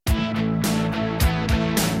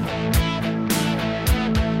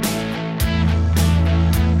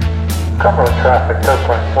Cumberland traffic,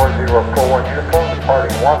 airplane 4041 uniform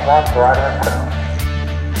departing 11 for Idaho Crown.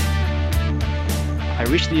 I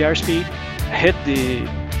reached the airspeed, hit the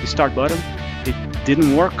start button, it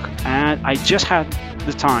didn't work, and I just had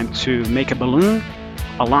the time to make a balloon,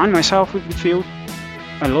 align myself with the field,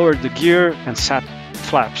 I lowered the gear and set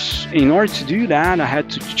flaps. In order to do that, I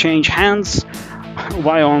had to change hands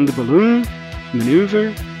while on the balloon,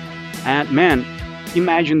 maneuver, and man,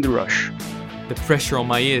 imagine the rush. The pressure on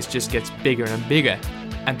my ears just gets bigger and bigger,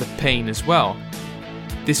 and the pain as well.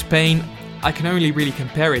 This pain, I can only really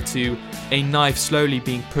compare it to a knife slowly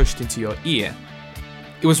being pushed into your ear.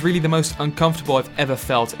 It was really the most uncomfortable I've ever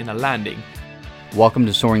felt in a landing. Welcome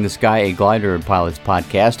to Soaring the Sky, a glider pilots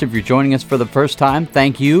podcast. If you're joining us for the first time,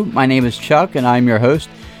 thank you. My name is Chuck, and I'm your host,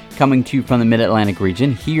 coming to you from the Mid-Atlantic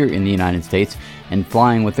region here in the United States and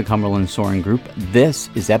flying with the Cumberland Soaring Group. This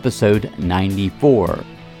is episode 94.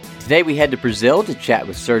 Today we head to Brazil to chat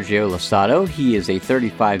with Sergio Losado. He is a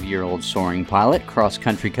 35-year-old soaring pilot,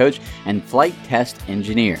 cross-country coach, and flight test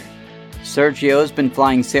engineer. Sergio has been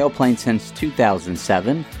flying sailplanes since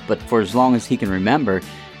 2007, but for as long as he can remember,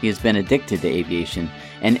 he has been addicted to aviation.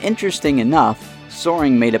 And interesting enough,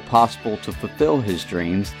 soaring made it possible to fulfill his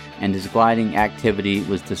dreams, and his gliding activity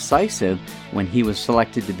was decisive when he was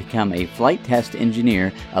selected to become a flight test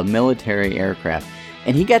engineer of military aircraft.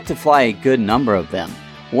 And he got to fly a good number of them.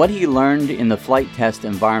 What he learned in the flight test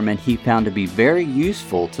environment he found to be very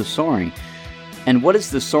useful to soaring. And what is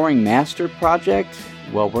the Soaring Master Project?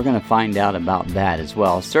 Well, we're going to find out about that as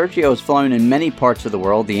well. Sergio has flown in many parts of the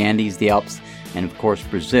world, the Andes, the Alps, and of course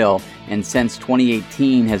Brazil, and since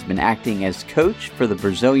 2018 has been acting as coach for the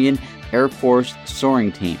Brazilian Air Force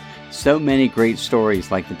soaring team. So many great stories,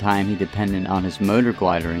 like the time he depended on his motor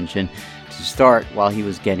glider engine to start while he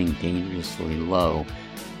was getting dangerously low.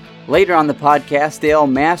 Later on the podcast, Dale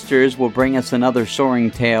Masters will bring us another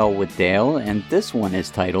soaring tale with Dale, and this one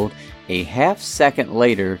is titled, A Half Second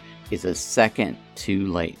Later is a Second Too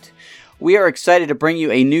Late. We are excited to bring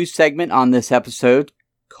you a new segment on this episode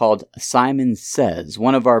called Simon Says.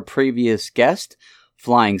 One of our previous guests,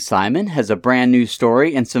 Flying Simon, has a brand new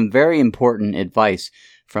story and some very important advice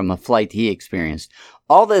from a flight he experienced.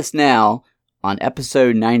 All this now on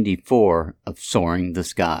episode 94 of Soaring the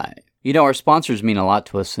Sky. You know, our sponsors mean a lot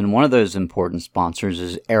to us, and one of those important sponsors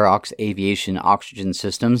is Aerox Aviation Oxygen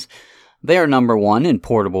Systems. They are number one in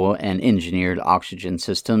portable and engineered oxygen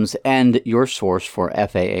systems and your source for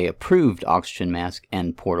FAA-approved oxygen mask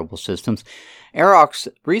and portable systems. Aerox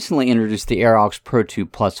recently introduced the Aerox Pro 2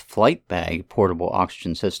 Plus Flight Bag portable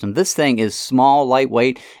oxygen system. This thing is small,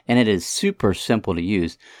 lightweight, and it is super simple to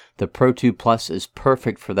use. The Pro 2 Plus is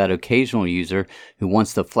perfect for that occasional user who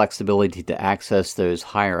wants the flexibility to access those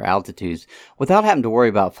higher altitudes without having to worry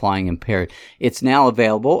about flying impaired. It's now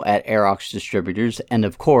available at Aerox distributors and,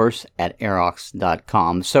 of course, at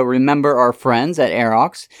Aerox.com. So remember our friends at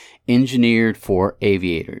Aerox, engineered for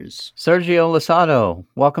aviators. Sergio Losado,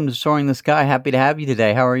 welcome to Soaring the Sky. Happy to have you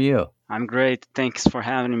today. How are you? I'm great. Thanks for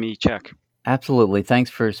having me, Chuck. Absolutely.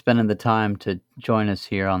 Thanks for spending the time to join us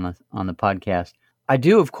here on the podcast. I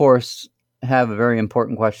do, of course, have a very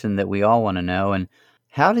important question that we all want to know. And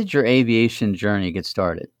how did your aviation journey get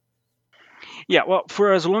started? Yeah, well,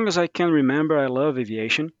 for as long as I can remember, I love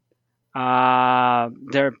aviation. There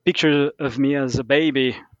are pictures of me as a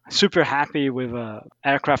baby, super happy with an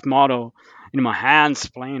aircraft model in my hands,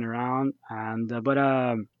 playing around. But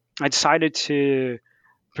I decided to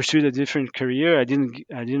pursue a different career. I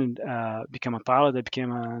didn't become a pilot. I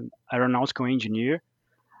became an aeronautical engineer.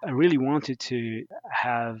 I really wanted to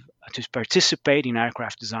participate in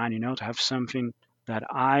aircraft design, to have something that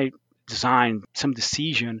I designed, some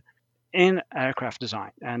decision in aircraft design,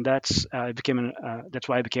 and that's why I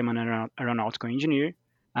became an aeronautical engineer.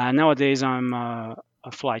 Nowadays, I'm a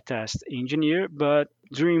flight test engineer, but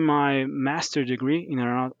during my master degree in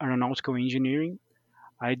aeronautical engineering,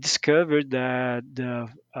 I discovered that the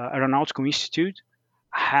Aeronautical Institute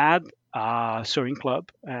had a soaring club,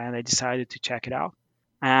 and I decided to check it out.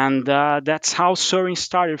 And that's how soaring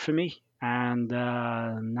started for me. And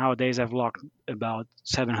nowadays I've logged about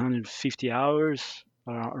 750 hours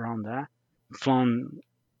around that. Flown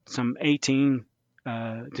some 18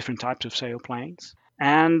 different types of sailplanes.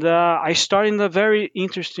 And I started in a very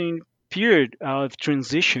interesting period of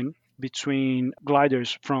transition between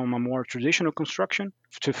gliders from a more traditional construction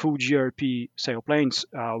to full GRP sailplanes.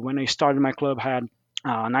 When I started, my club had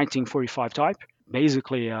 1945 type.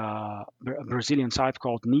 Basically a Brazilian type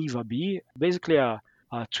called Niva B, basically a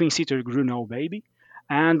twin-seater Grunow baby.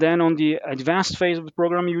 And then on the advanced phase of the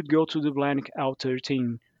program, you would go to the Blank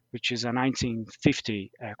L13, which is a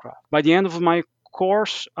 1950 aircraft. By the end of my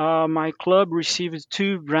course, my club received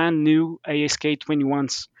two brand new ASK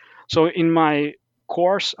 21s. So in my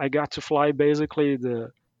course, I got to fly basically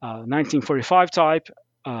the 1945 type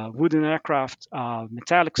wooden aircraft,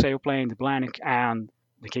 metallic sailplane, the Blanik, and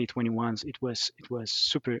the K-21s. It was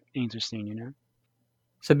super interesting, you know.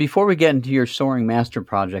 So before we get into your soaring master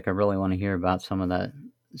project, I really want to hear about some of that.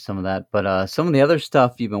 But some of the other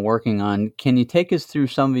stuff you've been working on, can you take us through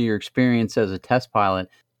some of your experience as a test pilot?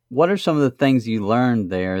 What are some of the things you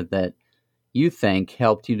learned there that you think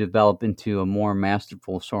helped you develop into a more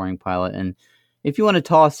masterful soaring pilot? And if you want to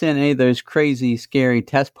toss in any of those crazy, scary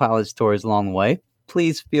test pilot stories along the way,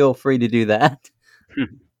 please feel free to do that.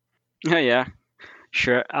 Yeah, yeah,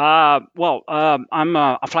 sure. Well, I'm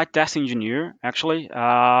a flight test engineer, actually.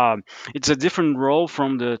 It's a different role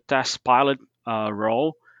from the test pilot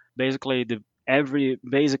role. Basically, every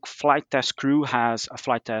basic flight test crew has a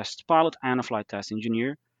flight test pilot and a flight test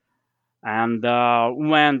engineer. And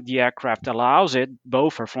when the aircraft allows it,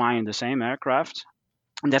 both are flying the same aircraft.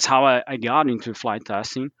 And that's how I got into flight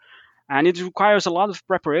testing. And it requires a lot of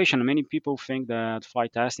preparation. Many people think that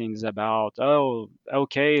flight testing is about, oh,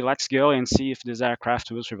 okay, let's go and see if this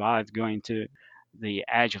aircraft will survive going to the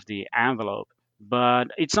edge of the envelope. But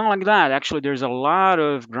it's not like that. Actually, there's a lot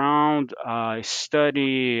of ground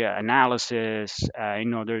study analysis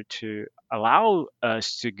in order to allow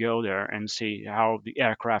us to go there and see how the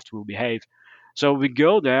aircraft will behave. So we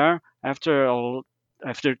go there after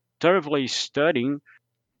thoroughly studying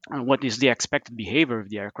what is the expected behavior of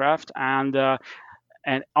the aircraft, and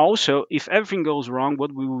also if everything goes wrong,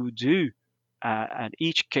 what we will do at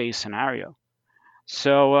each case scenario.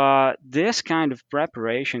 So this kind of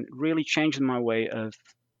preparation really changed my way of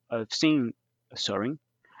seeing soaring,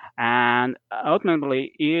 and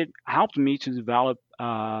ultimately it helped me to develop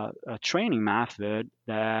a training method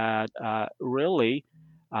that really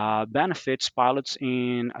benefits pilots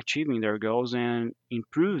in achieving their goals and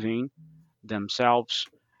improving themselves,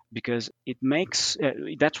 because it makes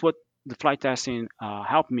that's what the flight testing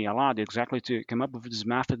helped me a lot, exactly, to come up with this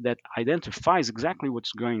method that identifies exactly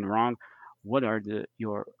what's going wrong, what are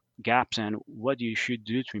your gaps, and what you should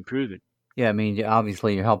do to improve it. Yeah, I mean,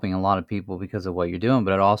 obviously you're helping a lot of people because of what you're doing,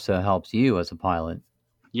 but it also helps you as a pilot.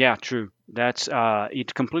 Yeah, true. That's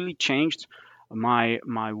it completely changed my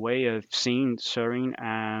way of seeing soaring,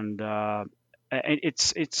 and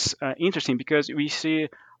it's interesting because we see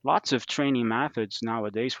lots of training methods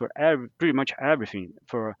nowadays for pretty much everything.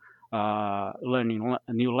 For learning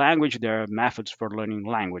a new language, there are methods for learning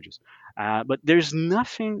languages, but there's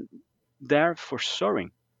nothing there for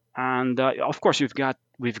soaring. And of course,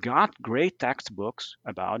 we've got great textbooks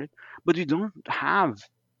about it, but we don't have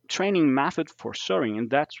training method for soaring, and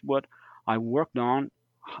that's what I worked on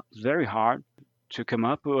very hard to come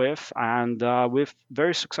up with, and with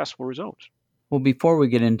very successful results. Well, before we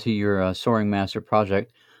get into your soaring master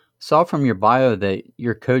project, saw from your bio that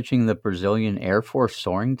you're coaching the Brazilian Air Force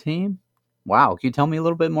soaring team. Wow, can you tell me a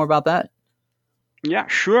little bit more about that? Yeah,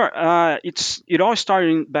 sure. It all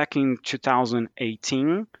started back in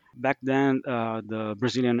 2018. Back then, the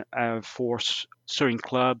Brazilian Air Force Soaring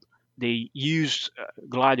Club, they used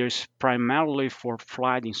gliders primarily for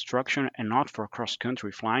flight instruction and not for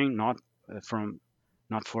cross-country flying, not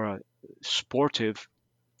for a sportive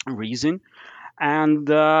reason. And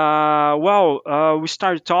we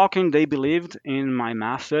started talking. They believed in my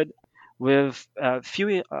method. With a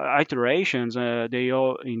few iterations, they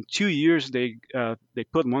all in 2 years they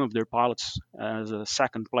put one of their pilots as a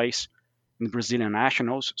second place in the Brazilian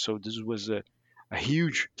nationals. So this was a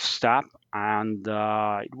huge step, and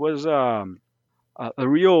it was a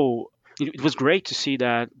real. It was great to see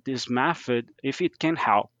that this method, if it can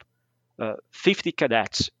help 50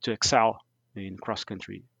 cadets to excel in cross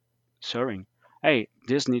country soaring, hey,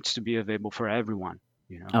 this needs to be available for everyone.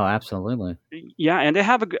 You know. Oh, absolutely. Yeah, and they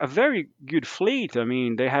have a very good fleet. I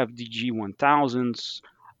mean, they have DG 1000s,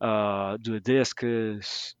 the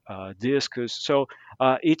Discus. So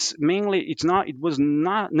it was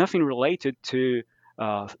not nothing related to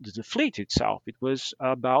the fleet itself. It was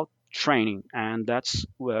about training, and that's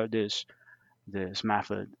where this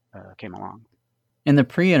method came along. In the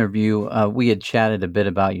pre-interview, we had chatted a bit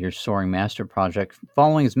about your Soaring Master project.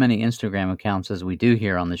 Following as many Instagram accounts as we do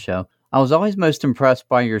here on the show, I was always most impressed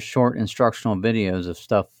by your short instructional videos of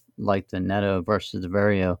stuff like the Netto versus the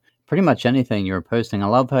Vario. Pretty much anything you were posting. I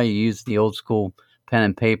love how you use the old school pen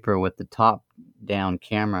and paper with the top-down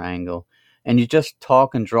camera angle, and you just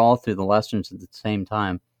talk and draw through the lessons at the same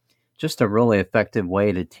time. Just a really effective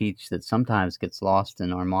way to teach that sometimes gets lost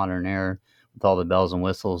in our modern era with all the bells and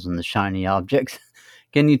whistles and the shiny objects.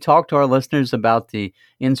 Can you talk to our listeners about the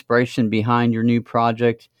inspiration behind your new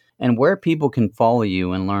project and where people can follow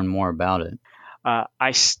you and learn more about it.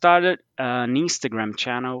 I started an Instagram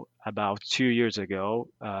channel about 2 years ago.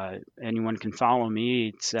 Anyone can follow me.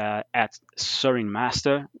 It's at Soaring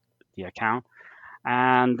Master, the account.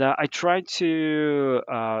 And I try to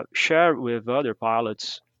share with other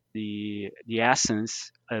pilots the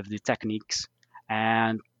essence of the techniques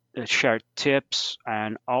and share tips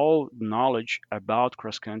and all knowledge about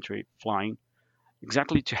cross country flying,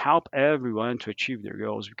 exactly to help everyone to achieve their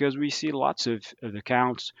goals. Because we see lots of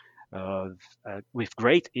accounts of with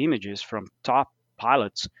great images from top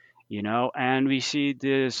pilots, and we see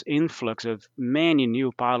this influx of many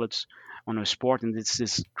new pilots on our sport, and this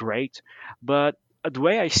is great. But the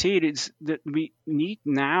way I see it is that we need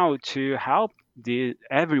now to help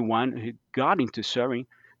everyone who got into soaring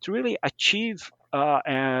to really achieve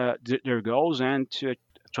their goals, and to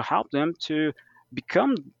help them to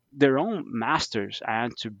become their own masters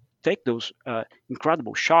and to take those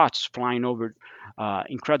incredible shots flying over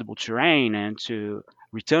incredible terrain, and to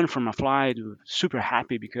return from a flight super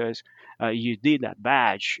happy because you did that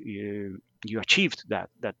badge, you achieved that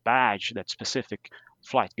badge, that specific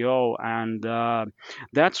flight goal. And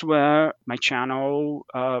that's where my channel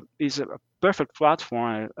is a perfect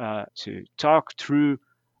platform to talk through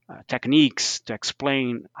techniques, to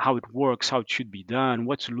explain how it works, how it should be done,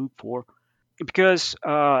 what to look for. Because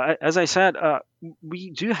as I said, we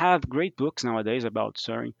do have great books nowadays about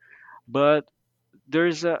soaring, but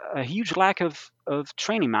there's a huge lack of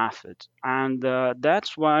training methods, and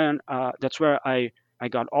that's where I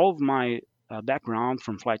got all of my background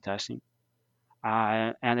from flight testing,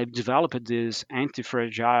 and I developed this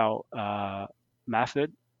anti-fragile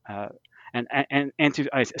method. And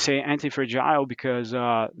I say anti-fragile because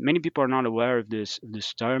many people are not aware of this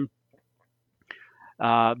term.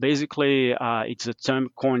 Basically, it's a term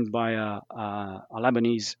coined by a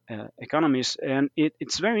Lebanese economist, and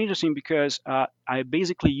it's very interesting because I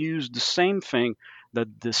basically use the same thing that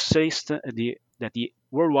that the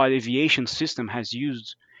worldwide aviation system has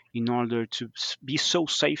used in order to be so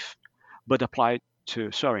safe, but applied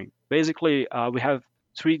to soaring. Basically, we have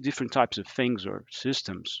three different types of things or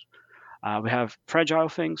systems. We have fragile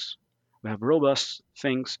things, we have robust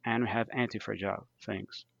things, and we have anti-fragile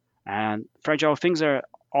things. And fragile things are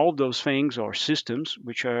all those things or systems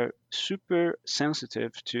which are super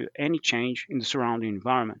sensitive to any change in the surrounding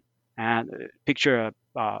environment. And picture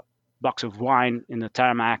a box of wine in the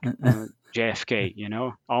tarmac,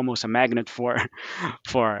 JFK, almost a magnet for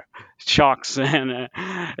for shocks, and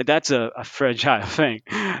that's a fragile thing.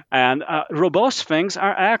 And robust things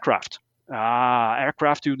are aircraft.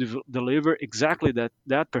 Aircraft to deliver exactly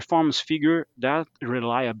that performance figure, that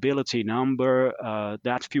reliability number,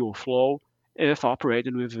 that fuel flow, if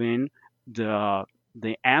operated within the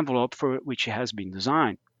envelope for which it has been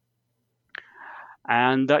designed.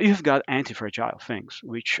 And you've got anti-fragile things,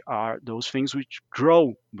 which are those things which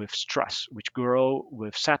grow with stress, which grow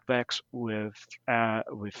with setbacks, with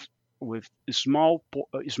small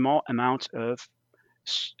amounts of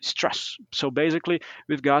stress. So basically,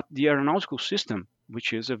 we've got the aeronautical system,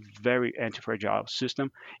 which is a very anti-fragile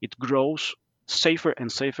system. It grows safer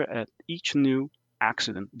and safer at each new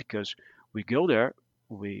accident because we go there,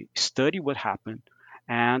 we study what happened,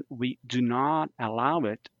 and we do not allow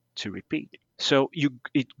it to repeat. So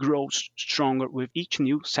it grows stronger with each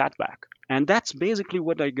new setback. And that's basically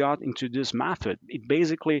what I got into this method. It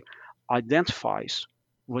basically identifies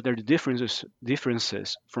what are the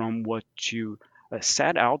differences from what you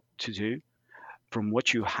set out to do, from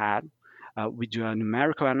what you had. We do a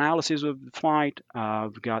numerical analysis of the flight.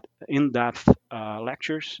 We've got in-depth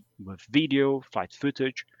lectures with video, flight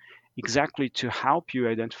footage, exactly to help you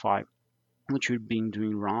identify what you've been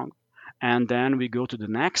doing wrong. And then we go to the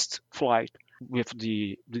next flight with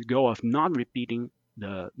the goal of not repeating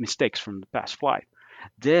the mistakes from the past flight.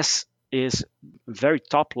 This is very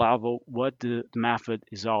top level what the method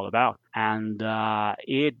is all about, and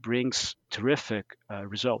it brings terrific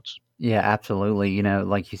results. Yeah, absolutely.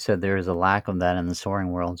 Like you said, there is a lack of that in the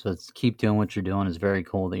soaring world. So keep doing what you're doing. It's very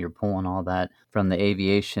cool that you're pulling all that from the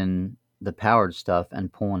aviation, the powered stuff,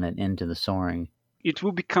 and pulling it into the soaring. It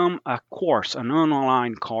will become a course, an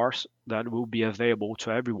online course that will be available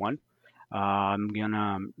to everyone. I'm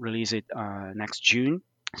gonna release it next June.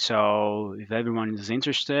 So if everyone is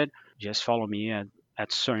interested, just follow me at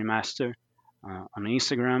Soaring Master on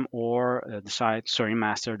Instagram or the site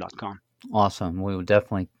soaringmaster.com. Awesome. We will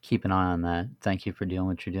definitely keep an eye on that. Thank you for doing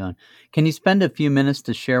what you're doing. Can you spend a few minutes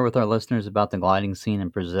to share with our listeners about the gliding scene in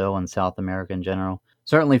Brazil and South America in general?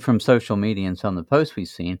 Certainly from social media and some of the posts we've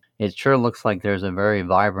seen, it sure looks like there's a very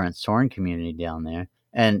vibrant soaring community down there.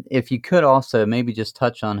 And if you could also maybe just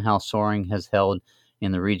touch on how soaring has held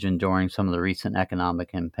in the region during some of the recent economic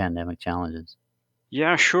and pandemic challenges?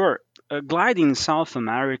 Yeah, sure. Gliding in South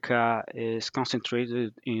America is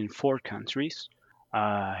concentrated in four countries.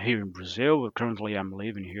 Here in Brazil, currently I'm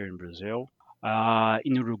living here in Brazil,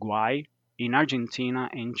 in Uruguay, in Argentina,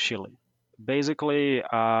 and Chile. Basically,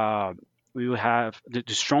 we will have the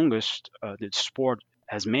strongest, the sport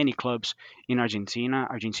has many clubs in Argentina.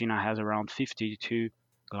 Argentina has around 52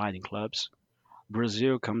 gliding clubs.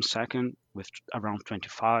 Brazil comes second with around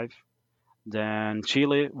 25, then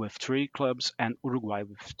Chile with three clubs, and Uruguay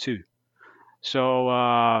with two. So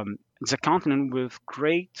it's a continent with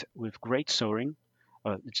great soaring.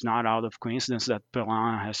 It's not out of coincidence that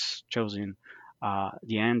Pelan has chosen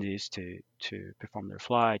the Andes to perform their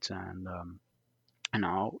flights, and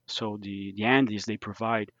now so the Andes they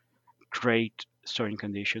provide great soaring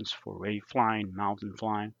conditions for wave flying, mountain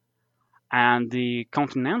flying, and the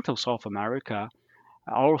continental South America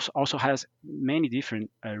also has many different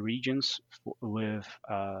regions with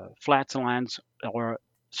flatlands or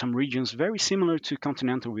some regions very similar to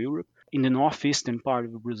continental Europe. In the northeastern part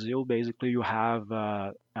of Brazil, basically, you have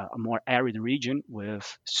a more arid region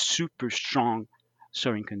with super strong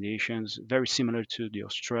soaring conditions, very similar to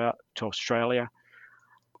to Australia.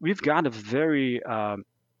 We've got a very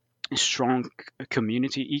strong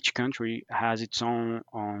community. Each country has its own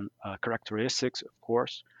characteristics, of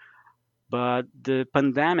course, but the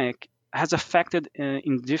pandemic has affected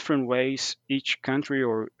in different ways each country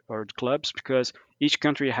or clubs because each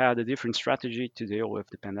country had a different strategy to deal with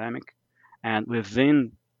the pandemic. And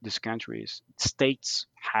within these countries, states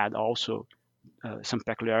had also some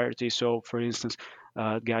peculiarities. So, for instance,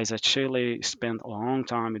 guys at Chile spent a long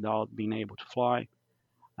time without being able to fly,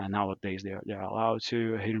 and nowadays they're allowed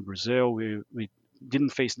to. Here in Brazil, we didn't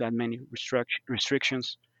face that many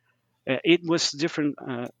restrictions. It was different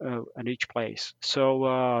at each place.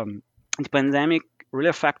 So the pandemic really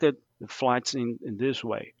affected the flights in this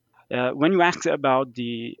way. When you asked about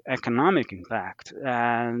the economic impact,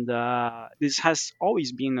 and this has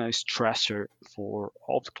always been a stressor for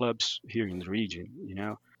all the clubs here in the region,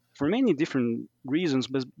 for many different reasons,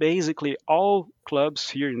 but basically all clubs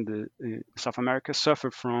here in the South America suffer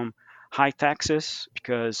from high taxes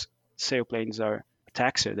because sailplanes are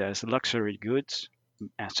taxed as luxury goods,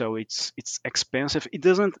 and so it's expensive. It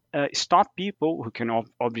doesn't stop people who can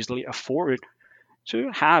obviously afford to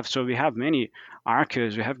have. So we have many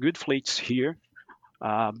Arcas, we have good fleets here,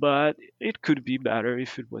 but it could be better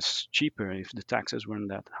if it was cheaper, if the taxes weren't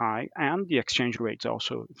that high, and the exchange rates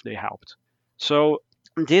also if they helped. So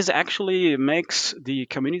this actually makes the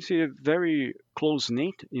community very close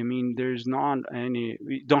knit. I mean, there's not any.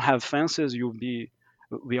 We don't have fences.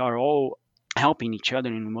 We are all helping each other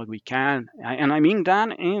in what we can, and I mean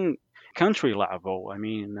that in country level. I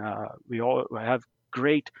mean, we all have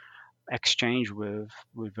great exchange with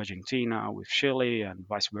Argentina, with Chile, and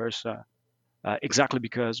vice versa. Exactly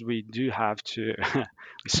because we do have to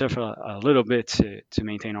we suffer a little bit to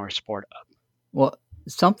maintain our sport up. Well,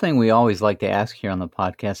 something we always like to ask here on the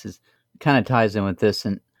podcast is kind of ties in with this.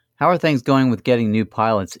 And how are things going with getting new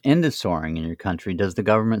pilots into soaring in your country? Does the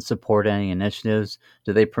government support any initiatives?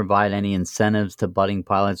 Do they provide any incentives to budding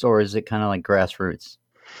pilots, or is it kind of like grassroots?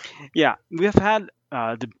 Yeah, we have had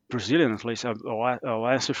the Brazilian, at least I'll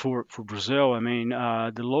answer for Brazil. I mean,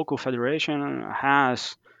 the local federation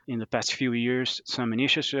has, in the past few years, some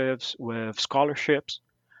initiatives with scholarships.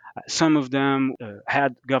 Some of them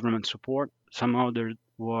had government support, some others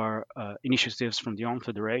were initiatives from the own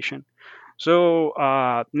federation. So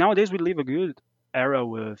nowadays we live a good era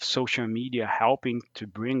with social media helping to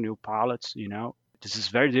bring new pilots. This is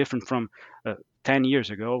very different from 10 years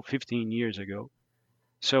ago, 15 years ago.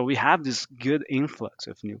 So we have this good influx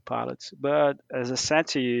of new pilots. But as I said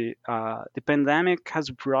to you, the pandemic has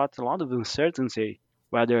brought a lot of uncertainty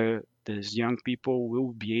whether these young people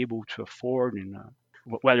will be able to afford and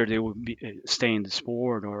whether they will stay in the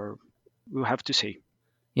sport or we'll have to see.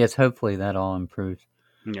 Yes, hopefully that all improves.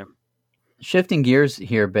 Yeah. Shifting gears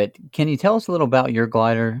here, but can you tell us a little about your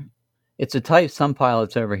glider? It's a type some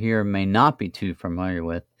pilots over here may not be too familiar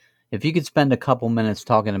with. If you could spend a couple minutes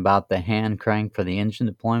talking about the hand crank for the engine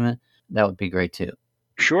deployment, that would be great too.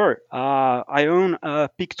 Sure. I own a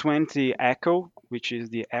PIC 20 Echo, which is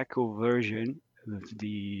the Echo version of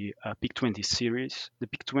the PIC 20 series. The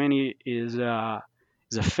PIC 20 is a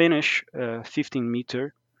Finnish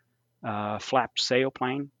 15-meter flap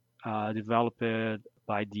sailplane developed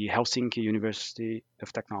by the Helsinki University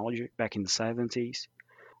of Technology back in the 70s.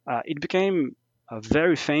 It became a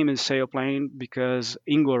very famous sailplane because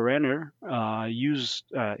Ingo Renner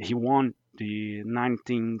he won the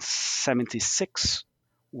 1976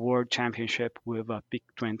 World Championship with a PIC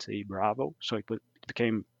 20 Bravo. So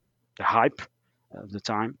became the hype of the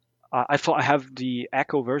time. I thought I have the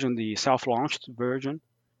Echo version, the self-launched version.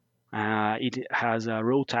 It has a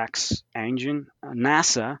Rotax engine.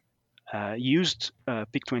 NASA used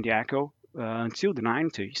PIC-20 Echo until the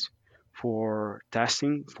 90s for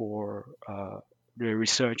testing, for the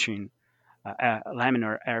researching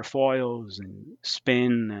laminar airfoils and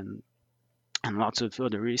spin and lots of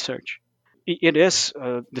other research. It is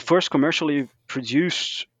the first commercially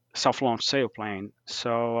produced self-launched sailplane,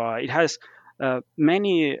 so it has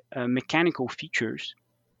many mechanical features.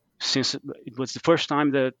 Since it was the first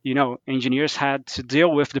time that engineers had to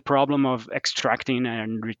deal with the problem of extracting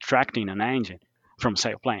and retracting an engine from a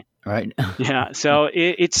sailplane. Right. Yeah, so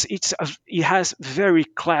it has very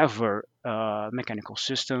clever mechanical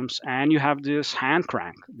systems, and you have this hand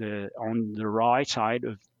crank on the right side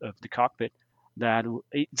of the cockpit that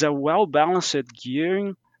it's a well balanced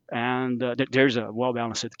gearing, and there's a well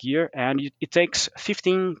balanced gear, and it takes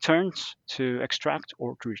 15 turns to extract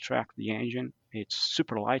or to retract the engine. It's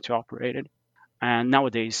super light to operate it, and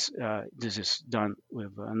nowadays this is done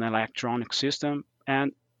with an electronic system,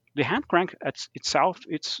 and the hand crank itself,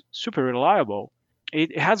 it's super reliable.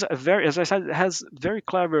 It has as I said, it has very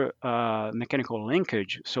clever mechanical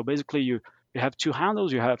linkage. So basically, you have two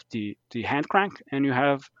handles. You have the hand crank, and you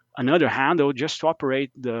have another handle just to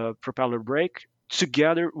operate the propeller brake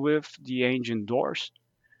together with the engine doors.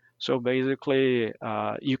 So basically,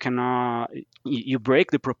 you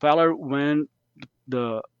brake the propeller when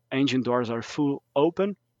the engine doors are full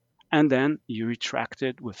open, and then you retract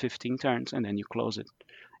it with 15 turns, and then you close it.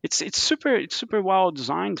 It's super well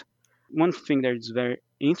designed. One thing that is very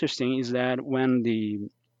interesting is that when the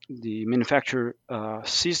manufacturer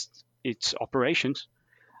ceased its operations,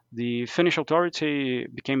 the Finnish authority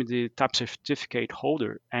became the type certificate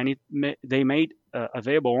holder, and they made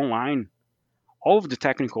available online all of the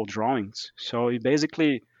technical drawings. So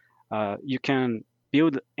basically, you can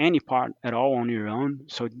build any part at all on your own.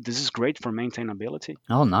 So this is great for maintainability.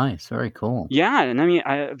 Oh, nice. Very cool. Yeah, and I mean,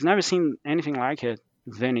 I've never seen anything like it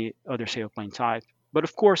with any other sailplane type. But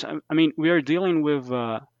of course, I mean, we are dealing with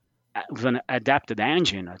an adapted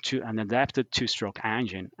engine, an adapted two-stroke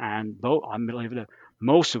engine, and I believe that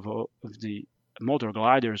most of the motor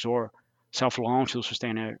gliders or self-launched or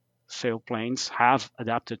sustained sailplanes have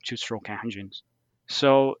adapted two-stroke engines.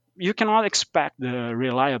 So you cannot expect the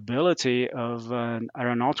reliability of an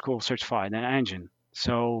aeronautical certified engine.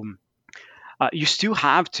 So you still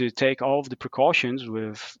have to take all of the precautions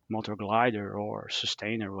with motor glider or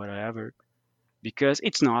sustainer or whatever, because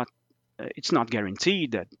it's not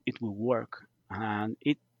guaranteed that it will work. And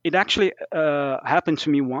it actually happened to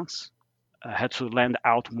me once. I had to land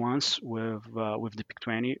out once with the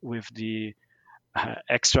PIC-20 with the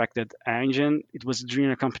extracted engine. It was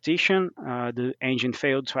during a competition. The engine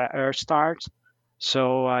failed to air start,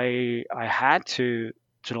 so I had to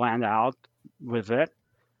land out with it,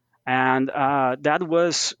 and that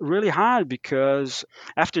was really hard because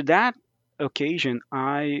after that occasion,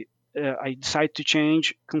 I decided to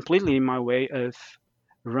change completely my way of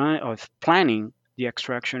planning the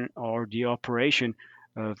extraction or the operation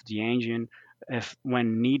of the engine if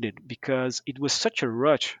when needed, because it was such a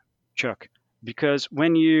rush, Chuck. Because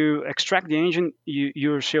when you extract the engine,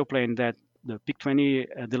 your sailplane that the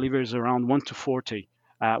PIC-20 delivers around 1 to 40.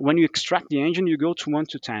 When you extract the engine, you go to 1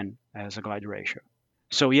 to 10 as a glide ratio.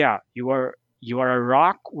 So yeah, you are a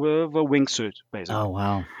rock with a wingsuit, basically. Oh,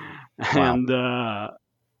 wow. And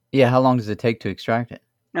yeah, how long does it take to extract it?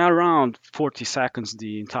 Around 40 seconds,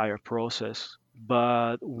 the entire process.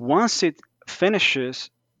 But once it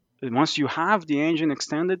finishes, once you have the engine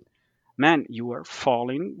extended, man, you are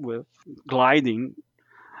gliding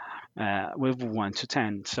with 1 to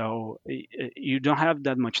 10. So you don't have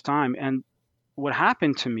that much time. And what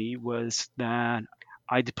happened to me was that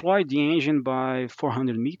I deployed the engine by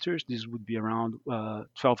 400 meters. This would be around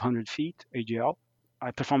 1,200 feet AGL.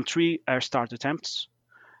 I performed 3 air start attempts.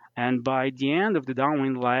 And by the end of the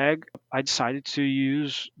downwind leg, I decided to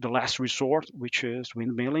use the last resort, which is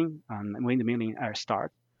windmilling and windmilling air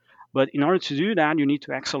start. But in order to do that, you need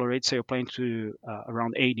to accelerate sailplane to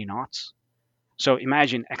around 80 knots. So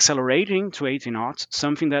imagine accelerating to 80 knots,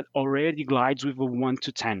 something that already glides with a 1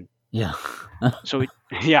 to 10. Yeah. So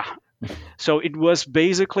so it was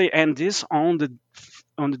basically, and this on the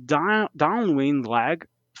downwind leg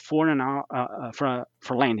for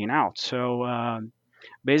landing out. So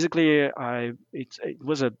basically, it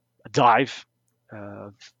was a dive,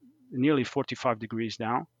 nearly 45 degrees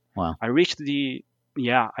down. Wow. I reached the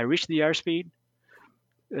airspeed,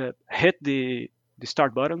 hit the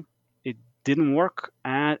start button. It didn't work,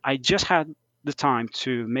 and I just had the time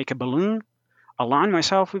to make a balloon, align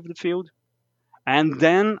myself with the field, And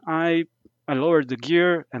then I lowered the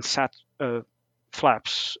gear and set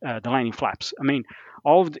flaps, the landing flaps. I mean,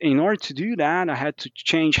 in order to do that, I had to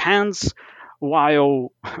change hands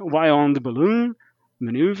while while on the balloon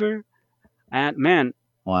maneuver. And man,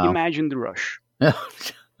 Wow. imagine the rush.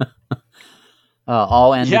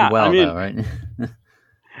 All ended Yeah, I well, mean, though, right?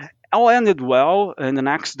 all ended well. And the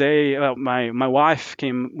next day, my wife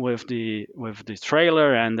came with the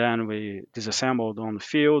trailer, and then we disassembled on the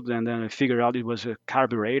field, and then I figured out it was a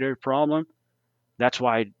carburetor problem. That's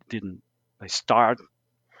why I didn't start.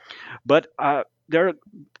 But there are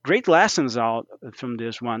great lessons out from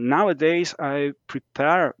this one. Nowadays, I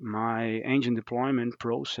prepare my engine deployment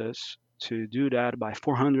process to do that by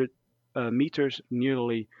 400 meters,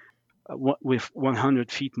 nearly with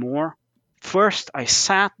 100 feet more. First, I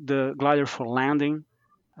sat the glider for landing,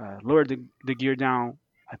 lowered the gear down,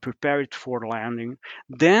 I prepare it for landing.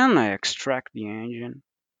 Then I extract the engine,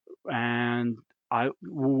 and I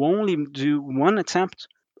will only do one attempt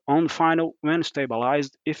on the final when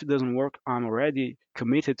stabilized. If it doesn't work, I'm already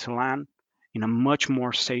committed to land in a much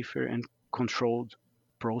more safer and controlled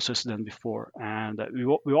process than before. And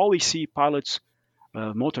we always see pilots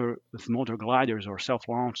with motor gliders or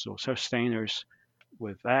self-launched or sustainers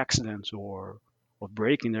with accidents or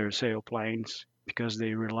breaking their sailplanes because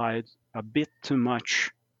they relied a bit too much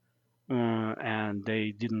and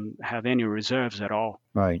they didn't have any reserves at all.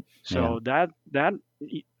 Right. Yeah. So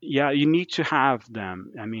yeah, you need to have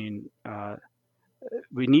them. I mean,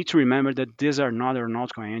 we need to remember that these are not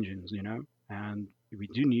aeronautical engines, and we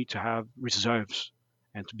do need to have reserves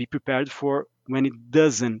and to be prepared for when it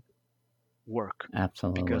doesn't work,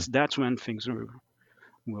 Absolutely. because that's when things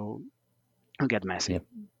will get messy. Yep.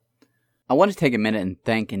 I want to take a minute and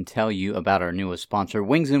thank and tell you about our newest sponsor,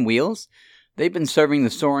 Wings and Wheels. They've been serving the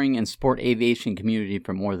soaring and sport aviation community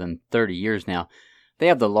for more than 30 years now. They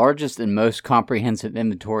have the largest and most comprehensive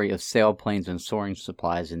inventory of sailplanes and soaring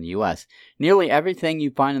supplies in the U.S. Nearly everything you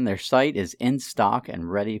find on their site is in stock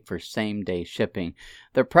and ready for same-day shipping.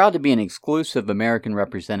 They're proud to be an exclusive American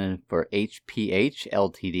representative for HPH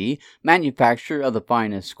Ltd., manufacturer of the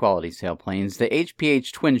finest quality sailplanes. The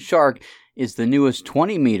HPH Twin Shark is the newest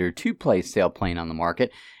 20-meter two-place sailplane on the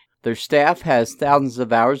market. Their staff has thousands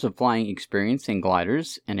of hours of flying experience in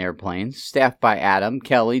gliders and airplanes, staffed by Adam,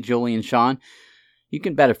 Kelly, Julie, and Sean. You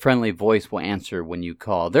can bet a friendly voice will answer when you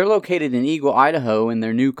call. They're located in Eagle, Idaho, in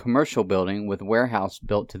their new commercial building with a warehouse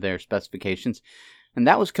built to their specifications, and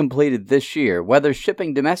that was completed this year. Whether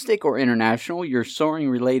shipping domestic or international, your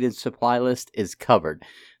soaring-related supply list is covered.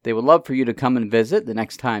 They would love for you to come and visit the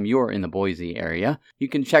next time you're in the Boise area. You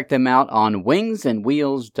can check them out on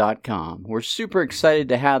wingsandwheels.com. We're super excited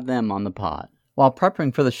to have them on the pod. While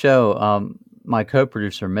prepping for the show, my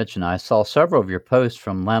co-producer Mitch and I saw several of your posts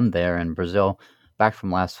from LEM there in Brazil back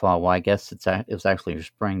from last fall. Well, I guess it was actually your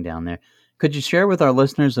spring down there. Could you share with our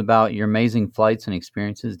listeners about your amazing flights and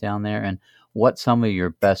experiences down there and what some of your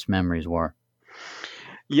best memories were?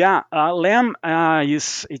 Yeah, LEM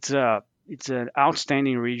it's an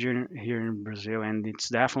outstanding region here in Brazil, and it's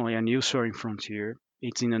definitely a new soaring frontier.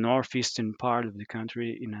 It's in the northeastern part of the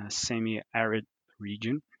country in a semi-arid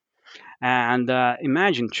region. And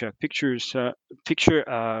imagine, Chuck, picture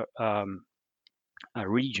a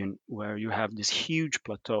region where you have this huge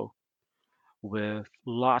plateau with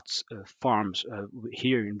lots of farms.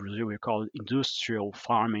 Here in Brazil, we call it industrial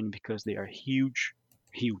farming because they are huge,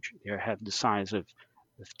 huge. They have the size of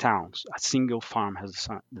towns. A single farm has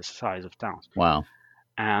the size of towns. Wow.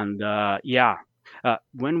 And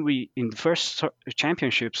when we in the first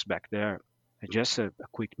championships back there, just a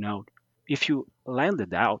quick note: if you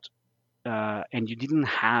landed out and you didn't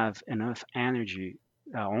have enough energy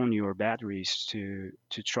on your batteries to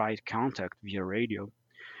try contact via radio,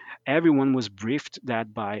 everyone was briefed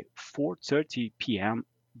that by 4:30 p.m.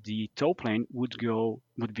 the tow plane would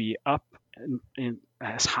be up in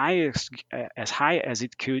as high as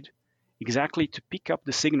it could, exactly to pick up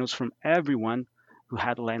the signals from everyone who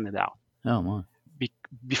had landed out. Oh my!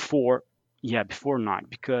 Before night,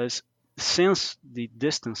 because since the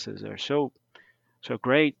distances are so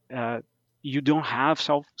great, you don't have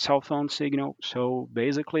cell phone signal, so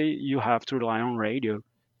basically you have to rely on radio.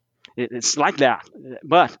 It's like that.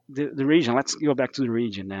 But the region, let's go back to the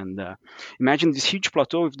region and imagine this huge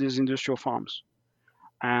plateau with these industrial farms.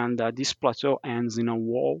 And this plateau ends in a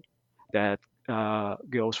wall that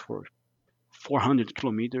goes for 400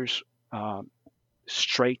 kilometers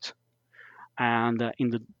straight. And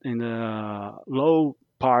in the low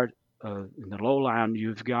part, in the lowland,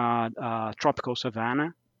 you've got tropical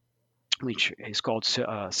savanna, which is called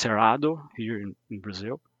Cerrado here in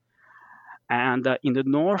Brazil. And in the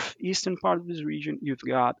northeastern part of this region, you've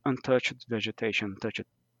got untouched vegetation, untouched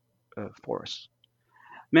forests.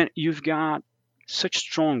 Man, you've got such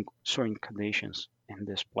strong soaring conditions in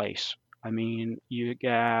this place. I mean, you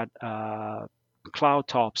get cloud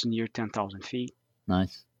tops near 10,000 feet.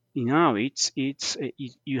 Nice. You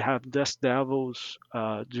have dust devils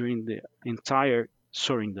during the entire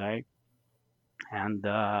soaring day, and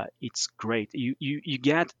it's great. You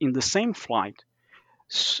get in the same flight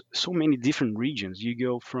so many different regions. You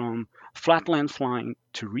go from flatland flying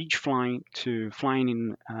to ridge flying to flying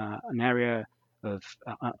in an area of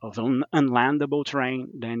unlandable terrain.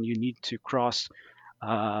 Then you need to cross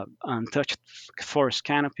untouched forest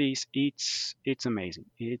canopies. It's amazing.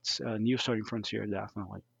 It's a new starting frontier,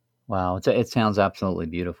 definitely. Wow, it sounds absolutely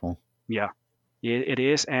beautiful. Yeah, it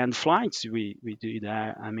is. And flights, we do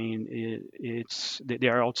that. I mean, they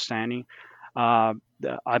are outstanding. I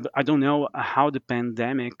don't know how the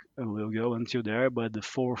pandemic will go until there, but the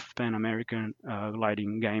fourth Pan American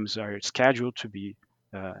gliding games are scheduled to be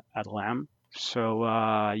at LAM. So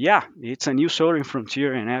yeah, it's a new soaring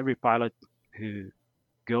frontier, and every pilot who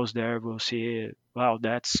goes there will see, wow,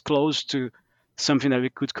 that's close to something that we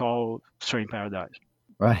could call soaring paradise.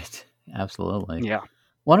 Right. Absolutely. Yeah.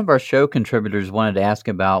 One of our show contributors wanted to ask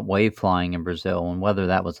about wave flying in Brazil and whether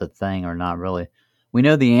that was a thing or not really. We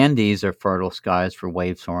know the Andes are fertile skies for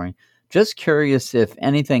wave soaring. Just curious if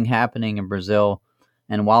anything happening in Brazil,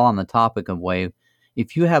 and while on the topic of wave,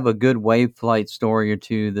 if you have a good wave flight story or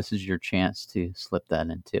two, this is your chance to slip that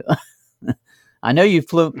into. I know you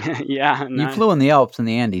flew. Yeah, You flew in the Alps and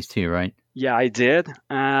the Andes too, right? Yeah, I did.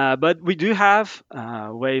 But we do have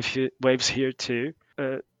waves here too.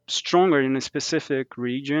 Stronger in a specific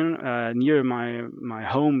region near my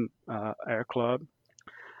home air club.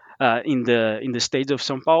 In the state of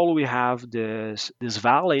São Paulo, we have this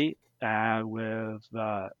valley with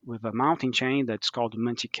a mountain chain that's called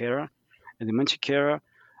Mantiqueira, and the Mantiqueira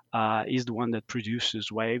is the one that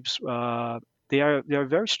produces waves. They are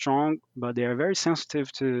very strong, but they are very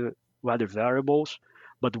sensitive to weather variables.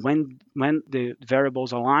 But when the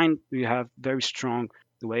variables align, we have very strong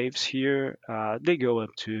waves here. They go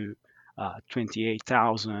up to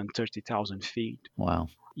 28,000, 30,000 feet. Wow.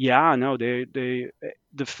 Yeah, no, the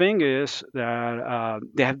thing is that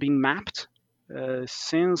they have been mapped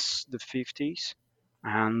since the 50s,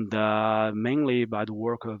 and mainly by the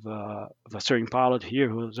work of a certain pilot here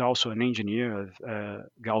who is also an engineer,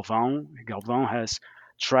 Galvão. Galvão has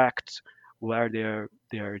tracked where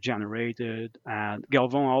they're generated, and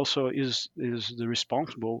Galvão also is the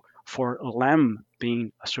responsible for LEM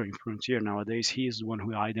being a certain frontier nowadays. He is the one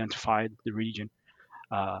who identified the region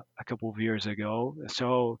a couple of years ago.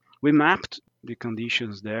 So we mapped the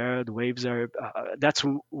conditions there. The waves are. That's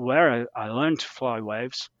where I learned to fly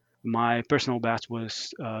waves. My personal best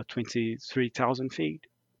was 23,000 feet.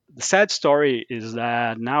 The sad story is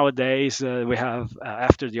that nowadays we have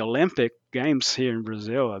after the Olympic Games here in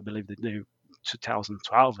Brazil, I believe that they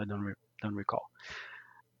 2012. I don't recall.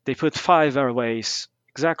 They put 5 airways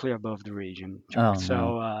exactly above the region. Oh,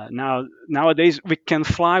 so nowadays we can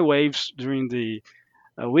fly waves during the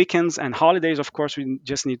weekends and holidays. Of course, we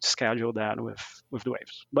just need to schedule that with the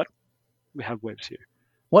waves, but we have waves here.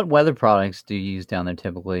 What weather products do you use down there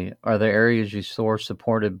typically? Are there areas you source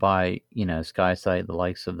supported by, SkySight, the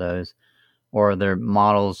likes of those? Or are there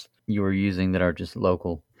models you are using that are just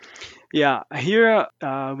local? Yeah, here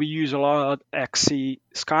we use a lot of XC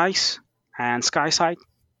Skies and SkySight.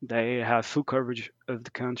 They have full coverage of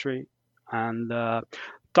the country. And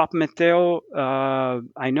Top Meteo,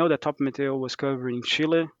 I know that Top Meteo was covering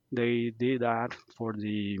Chile. They did that for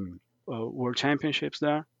the World Championships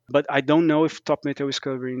there. But I don't know if Top Meteo is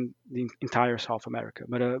covering the entire South America.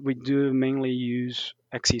 But we do mainly use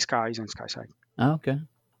XC Skies and SkySight. Oh, okay.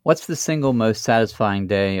 What's the single most satisfying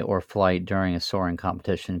day or flight during a soaring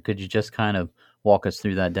competition? Could you just kind of walk us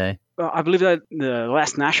through that day? I believe that the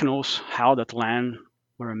last nationals held at LAN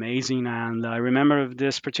were amazing. And I remember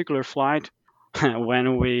this particular flight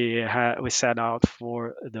when we set out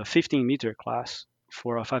for the 15-meter class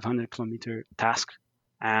for a 500-kilometer task.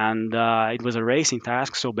 And it was a racing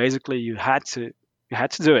task, so basically you had to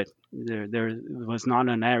do it. There was not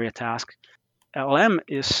an area task. LM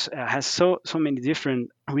has so many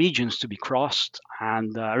different regions to be crossed,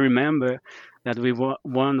 and I remember that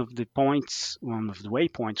one of the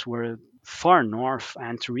waypoints were far north,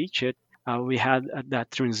 and to reach it, we had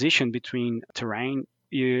that transition between terrain.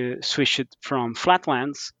 You switch it from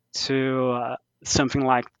flatlands to something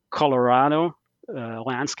like Colorado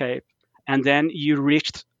landscape. And then you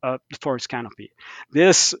reached the forest canopy.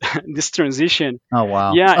 This this transition, Oh,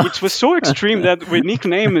 wow. yeah, it was so extreme that we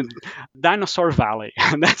nicknamed it Dinosaur Valley.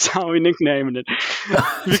 That's how we nicknamed it.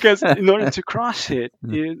 Because in order to cross it,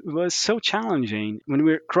 it was so challenging. When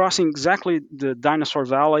we were crossing exactly the Dinosaur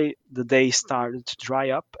Valley, the day started to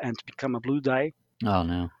dry up and to become a blue day. Oh,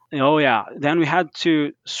 no. Oh yeah. Then we had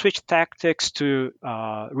to switch tactics to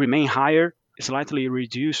remain higher, slightly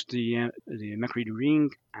reduce the McCready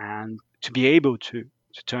ring, and to be able to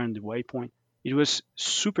turn the waypoint. It was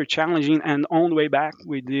super challenging, and on the way back,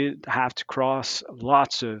 we did have to cross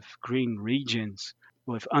lots of green regions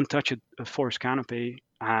with untouched forest canopy,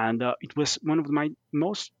 and it was one of my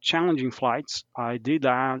most challenging flights. I did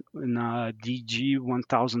that in DG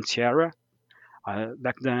 1000 Sierra.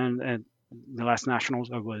 Back then, at the last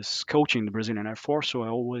nationals, I was coaching the Brazilian Air Force, so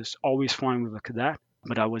I was always flying with a cadet.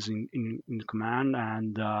 But I was in command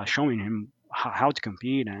and showing him how to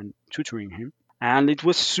compete and tutoring him. And it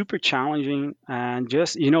was super challenging, and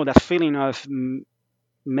just that feeling of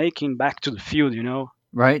making back to the field,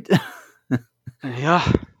 Right?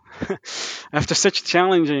 yeah. After such a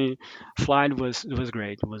challenging flight, was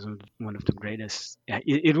great. It was one of the greatest. Yeah,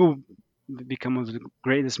 it will become one of the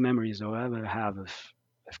greatest memories I'll ever have of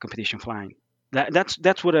competition flying.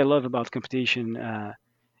 That's what I love about competition.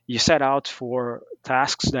 You set out for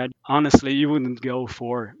tasks that honestly you wouldn't go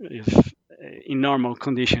for if in normal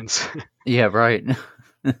conditions. Yeah, right.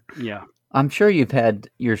 Yeah. I'm sure you've had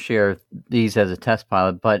your share of these as a test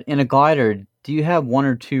pilot, but in a glider, do you have one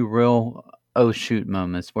or two real oh shoot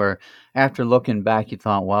moments where after looking back you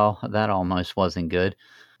thought, well, that almost wasn't good?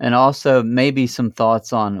 And also maybe some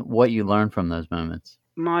thoughts on what you learned from those moments.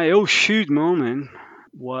 My oh shoot moment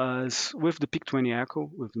was with the Pic 20 Echo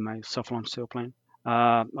with my self-launch sailplane.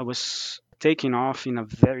 I was taking off in a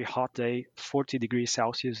very hot day, 40 degrees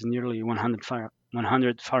Celsius, nearly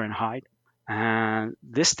 100 Fahrenheit. And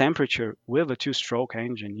this temperature with a two-stroke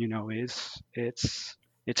engine, it's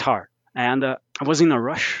hard. And I was in a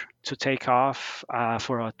rush to take off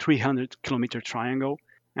for a 300-kilometer triangle,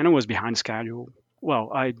 and I was behind schedule.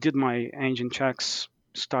 Well, I did my engine checks,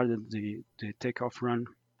 started the takeoff run.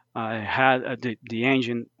 I had the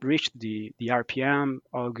engine reached the RPM,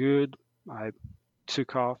 all good. I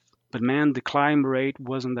took off. But man, the climb rate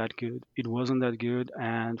wasn't that good. It wasn't that good,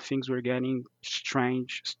 and things were getting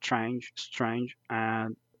strange,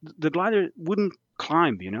 and the glider wouldn't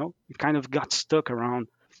climb. It kind of got stuck around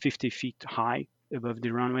 50 feet high above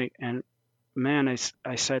the runway, and man,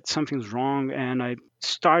 I said something's wrong, and I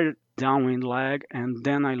started downwind lag, and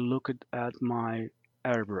then I looked at my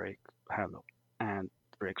air brake handle, and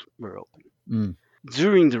the brakes were open. Mm.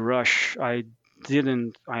 During the rush, I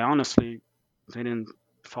honestly didn't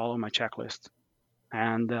follow my checklist.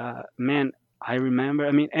 And man, I remember.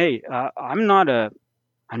 I mean, hey, I'm not a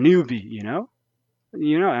newbie,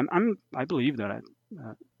 I believe that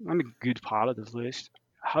I'm a good pilot at least.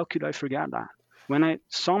 How could I forget that? When I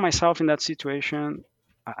saw myself in that situation,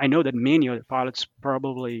 I know that many other pilots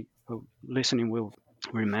probably who listening will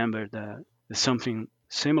remember that something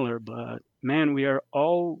similar. But man, we are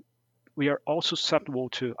all susceptible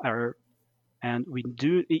to error, and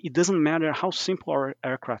it doesn't matter how simple our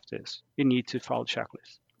aircraft is, you need to follow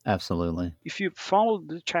checklist. Absolutely. If you follow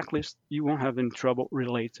the checklist, you won't have any trouble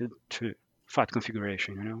related to flight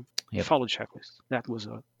configuration. Yep. Follow checklist. That was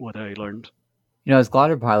what I learned. As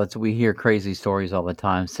glider pilots, we hear crazy stories all the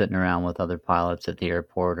time sitting around with other pilots at the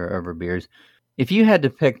airport or over beers. If you had to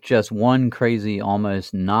pick just one crazy,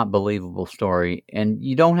 almost not believable story, and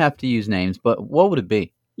you don't have to use names, but what would it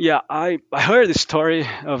be? Yeah, I heard the story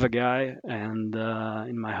of a guy and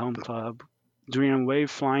in my home club during a wave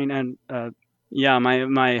flying, and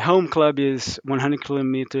my home club is 100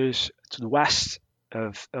 kilometers to the west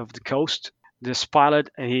of the coast. This pilot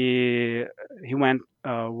he went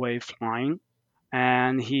wave flying,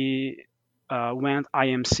 and he went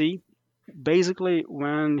IMC. Basically,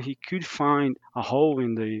 when he could find a hole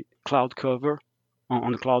in the cloud cover,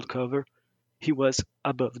 on the cloud cover, he was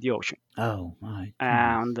above the ocean. Oh my!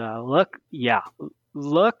 And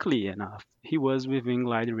luckily enough, he was within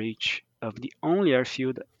glide reach of the only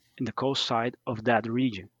airfield in the coast side of that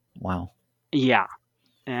region. Wow. Yeah,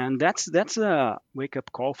 and that's a wake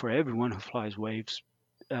up call for everyone who flies waves,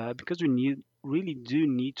 because we really do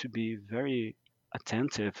need to be very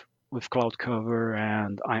attentive with cloud cover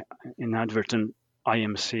and inadvertent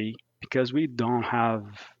IMC, because we don't have.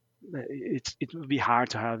 It would be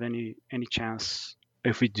hard to have any chance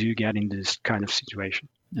if we do get in this kind of situation.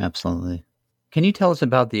 Absolutely. Can you tell us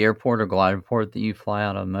about the airport or glider port that you fly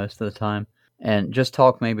out of most of the time? And just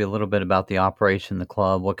talk maybe a little bit about the operation, the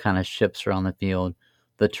club, what kind of ships are on the field,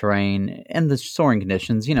 the terrain, and the soaring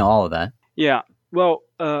conditions, all of that. Yeah. Well,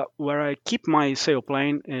 where I keep my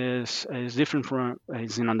sailplane is different from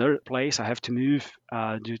is in another place. I have to move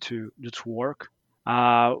due to work.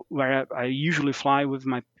 Where I usually fly with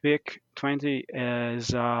my Pick 20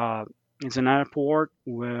 is an airport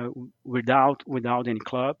without any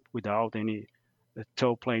club, without any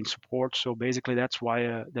tow plane support. So basically, that's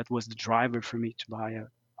why that was the driver for me to buy a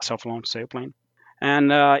self-launched sailplane.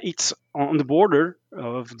 And it's on the border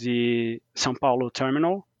of the São Paulo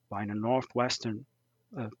terminal by the northwestern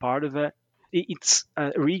part of it. It's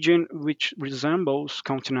a region which resembles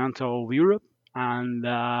continental Europe, and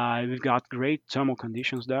we've got great thermal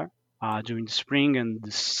conditions there. During the spring and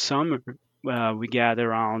the summer, we get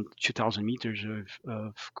around 2,000 meters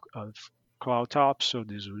of cloud top, so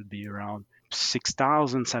this would be around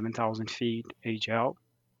 6,000, 7,000 feet AGL.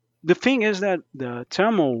 The thing is that the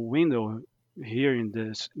thermal window here in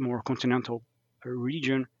this more continental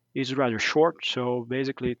region is rather short. So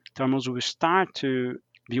basically, thermals will start to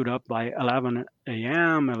build up by 11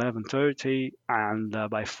 a.m., 11:30, and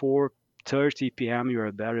by 4:30 p.m.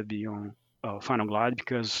 you better be on final glide,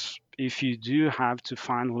 because if you do have to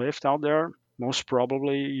find lift out there, most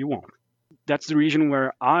probably you won't. That's the region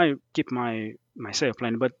where I keep my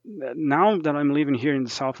sailplane. But now that I'm living here in the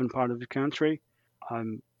southern part of the country,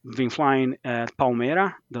 I'm been flying at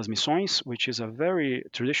Palmeira das Missões, which is a very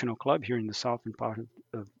traditional club here in the southern part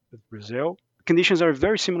of Brazil. Conditions are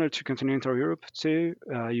very similar to continental Europe too.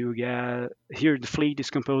 You get here the fleet is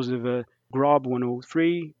composed of a Grob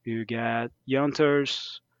 103. You get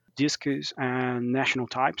Junters, Discus, and national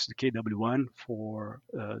types, the KW1 for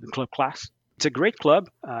the club class. It's a great club.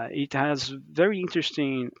 It has very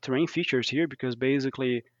interesting terrain features here, because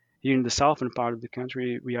basically here in the southern part of the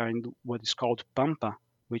country we are in what is called Pampa,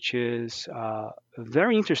 which is a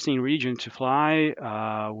very interesting region to fly,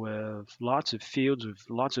 with lots of fields, with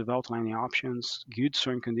lots of outlining options, good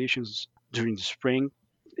soaring conditions during the spring.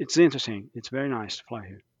 It's interesting. It's very nice to fly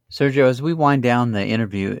here. Sergio, as we wind down the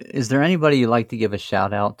interview, is there anybody you'd like to give a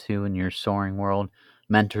shout out to in your soaring world?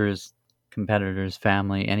 Mentors, competitors,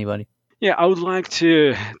 family, anybody? Yeah, I would like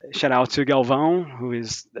to shout out to Galvão, who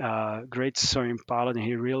is a great soaring pilot, and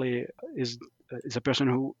he really is a person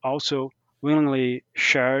who also willingly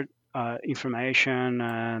shared information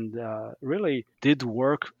and really did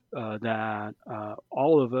work that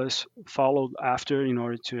all of us followed after in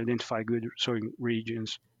order to identify good soaring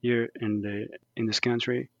regions here in this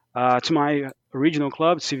country. To my original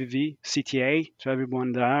club, CVV, CTA, to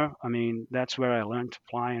everyone there, I mean, that's where I learned to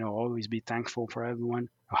fly, and I'll always be thankful for everyone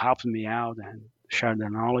who helped me out and shared their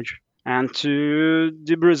knowledge. And to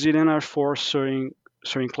the Brazilian Air Force Soaring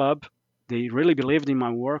Club, they really believed in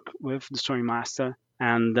my work with the Soaring Master.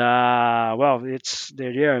 And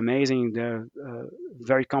they're amazing. They're a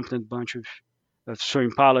very competent bunch of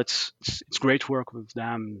soaring pilots. It's great work with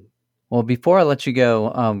them. Well, before I let you go,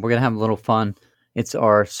 we're going to have a little fun. It's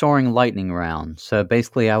our soaring lightning round. So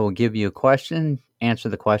basically, I will give you a question, answer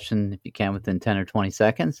the question if you can within 10 or 20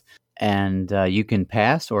 seconds, and you can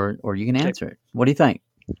pass or you can answer it. What do you think?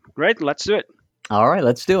 Great, let's do it. All right,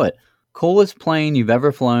 let's do it. Coolest plane you've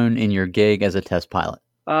ever flown in your gig as a test pilot?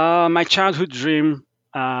 My childhood dream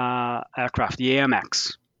aircraft, the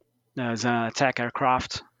AMX. It's an attack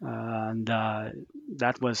aircraft, and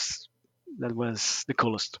that was the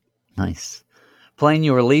coolest. Nice. Plane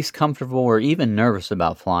you were least comfortable or even nervous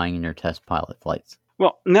about flying in your test pilot flights?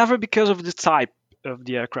 Well, never because of the type of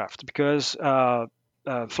the aircraft, because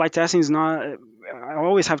flight testing is not. I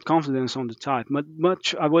always have confidence on the type, but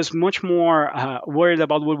I was much more worried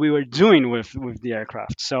about what we were doing with the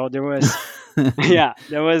aircraft. So there was,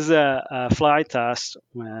 there was a flight test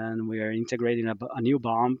when we were integrating a new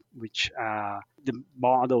bomb, which the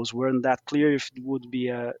models weren't that clear if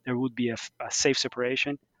there would be a safe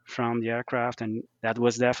separation from the aircraft, and that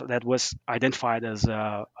was identified as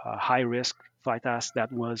a high risk flight test.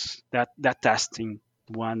 That was that testing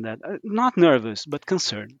one that not nervous but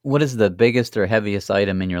concerned. What is the biggest or heaviest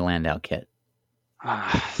item in your land-out kit?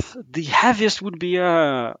 The heaviest would be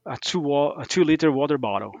a 2-liter water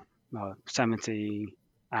bottle,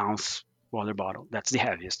 70-ounce water bottle. That's the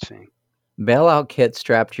heaviest thing. Bailout kit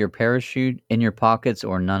strapped to your parachute, in your pockets,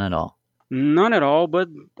 or none at all? None at all, but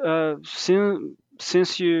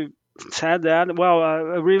since you said that, well,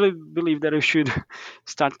 I really believe that I should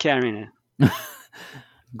start carrying it.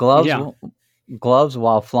 Gloves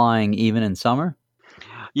while flying, even in summer?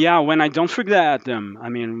 Yeah, when I don't forget them. I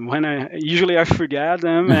mean, usually I forget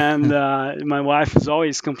them, and my wife is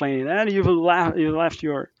always complaining, you left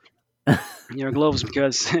your gloves,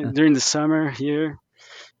 because during the summer here,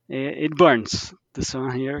 it burns. The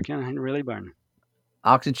sun here can really burn.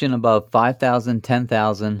 Oxygen above 5,000,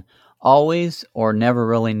 10,000, Always or never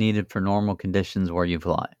really needed for normal conditions where you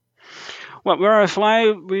fly? Well, where I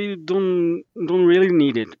fly, we don't really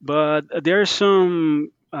need it, but there's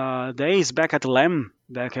some days back at LAM,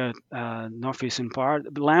 back at northeastern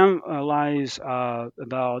part. LAM lies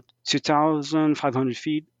about 2,500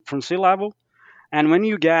 feet from sea level, and when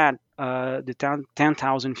you get the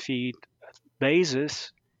 10,000 feet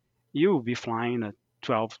basis, you will be flying at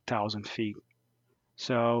 12,000 feet.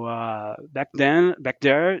 So back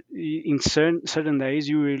there, in certain days,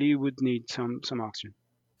 you really would need some oxygen.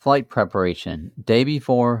 Flight preparation, day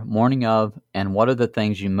before, morning of, and what are the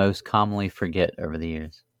things you most commonly forget over the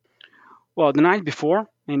years? Well, the night before,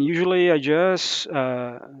 and usually I just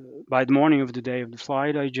by the morning of the day of the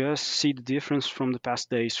flight, I just see the difference from the past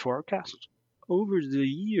day's forecast. Over the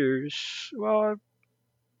years, well,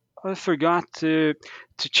 I forgot to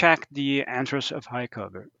check the entrance of high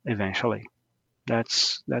cover eventually.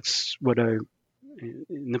 That's what I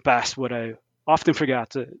in the past what I often forgot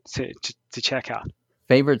to check out.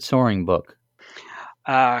 Favorite soaring book?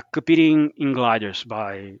 Competing in Gliders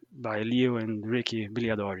by Leo and Ricky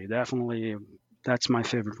Biliadori. Definitely, that's my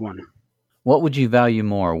favorite one. What would you value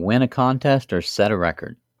more, win a contest or set a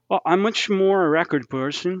record? Well, I'm much more a record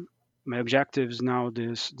person. My objectives now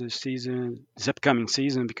this upcoming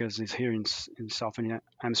season, because it's here in Southern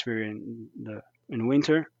Hemisphere in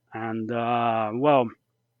winter, and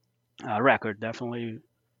record definitely.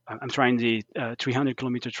 I'm trying the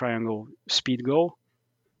 300-kilometer triangle speed goal,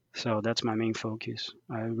 so that's my main focus.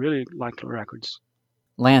 I really like the records.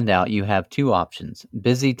 Land out, you have two options: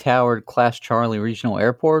 busy towered Class Charlie Regional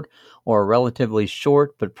Airport or a relatively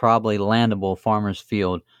short but probably landable Farmers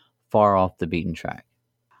Field far off the beaten track.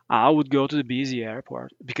 I would go to the busy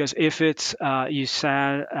airport because if it's you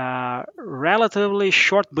said relatively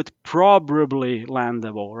short but probably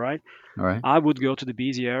landable, right? All right. I would go to the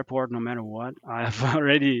busy airport no matter what.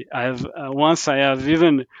 Once I have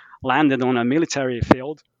even landed on a military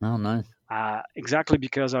field. Oh, nice. Exactly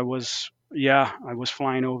because I was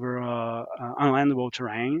flying over unlandable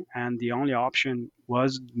terrain, and the only option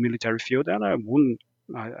was military field, and I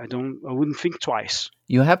wouldn't think twice.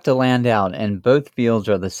 You have to land out, and both fields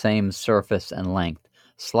are the same surface and length.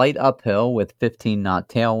 Slight uphill with 15-knot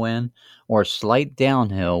tailwind, or slight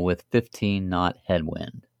downhill with 15-knot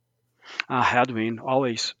headwind. Headwind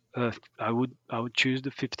always. I would choose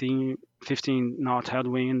the 15 knot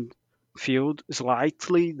headwind field,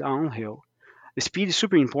 slightly downhill. The speed is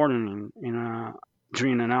super important in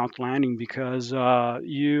during an out landing because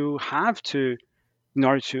you have to, in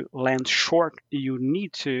order to land short, you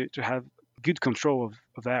need to have good control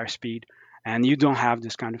of airspeed, and you don't have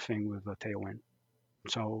this kind of thing with a tailwind.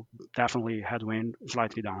 So definitely headwind,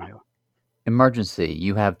 slightly downhill. Emergency,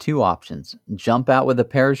 you have two options: jump out with a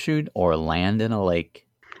parachute or land in a lake.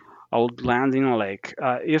 I would land in a lake.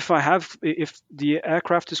 If the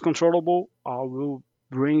aircraft is controllable, I will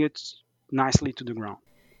bring it nicely to the ground.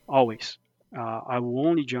 Always. I will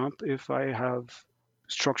only jump if I have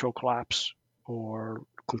structural collapse or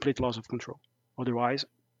complete loss of control. Otherwise,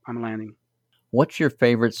 I'm landing. What's your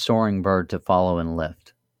favorite soaring bird to follow and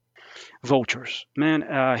lift? Vultures,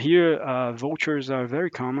 man. Here, vultures are very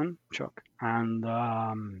common, Chuck, and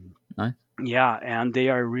Nice. yeah, and they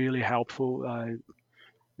are really helpful.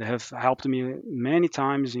 They have helped me many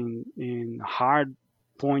times in hard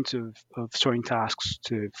points of soaring tasks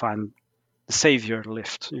to find the savior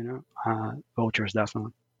lift. Vultures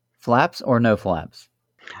definitely. Flaps or no flaps?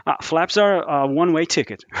 Flaps are a one-way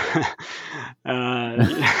ticket.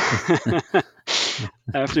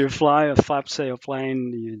 After you fly a flap sail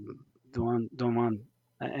plane, you don't want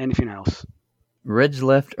anything else. Ridge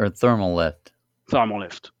lift or thermal lift? Thermal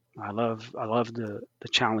lift. I love the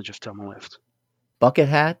challenge of thermal lift. Bucket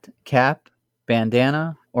hat, cap,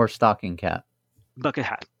 bandana, or stocking cap? Bucket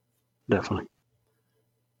hat, definitely.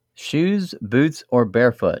 Shoes, boots, or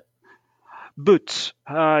barefoot? Boots.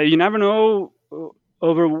 You never know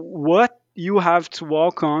over what you have to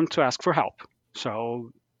walk on to ask for help.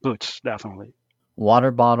 So boots, definitely.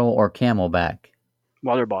 Water bottle or camelback?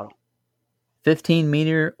 Water bottle. 15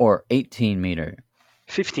 meter or 18 meter?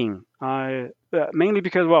 15. Mainly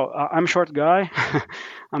because I'm a short guy.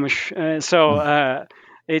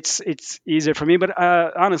 It's easier for me. But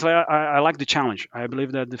honestly, I like the challenge. I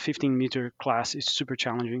believe that the 15-meter class is super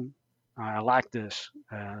challenging. I like this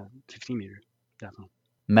 15 meter, definitely.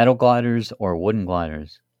 Metal gliders or wooden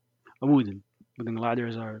gliders? Wooden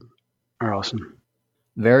gliders are awesome.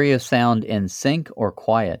 Vario sound in sync or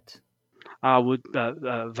quiet? With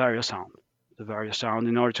Vario sound. The Vario sound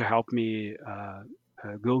in order to help me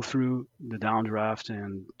go through the downdraft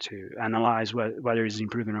and to analyze whether it's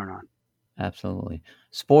improving or not. Absolutely.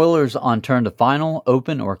 Spoilers on turn to final,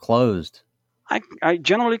 open or closed? I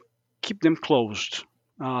generally keep them closed.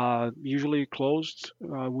 Usually closed.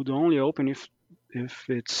 Would only open if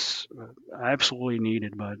it's absolutely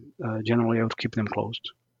needed, but generally I would keep them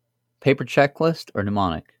closed. Paper checklist or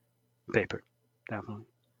mnemonic? Paper, definitely.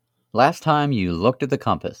 Last time you looked at the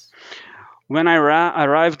compass? When I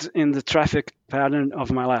arrived in the traffic pattern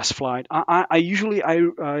of my last flight, I usually I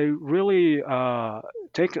really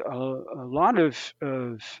take a lot of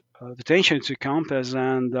attention to compass,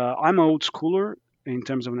 and I'm an old schooler in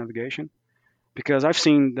terms of navigation because I've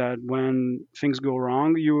seen that when things go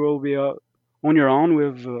wrong, you will be on your own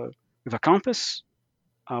with a compass,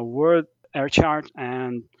 a word air chart,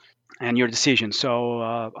 and your decision. So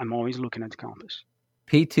I'm always looking at the compass.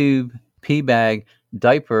 P-tube, P-bag,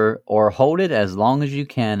 diaper, or hold it as long as you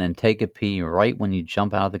can and take a pee right when you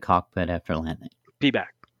jump out of the cockpit after landing? P-bag.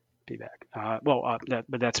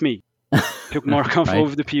 But that's me. Feel more comfortable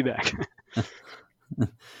with the P-bag.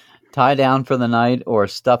 Tie down for the night or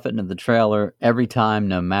stuff it into the trailer every time,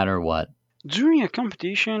 no matter what? During a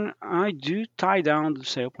competition, I do tie down the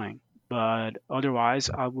sailplane, but otherwise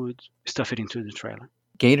I would stuff it into the trailer.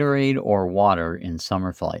 Gatorade or water in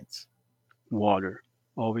summer flights? Water.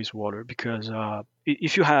 Always water, because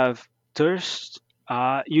if you have thirst,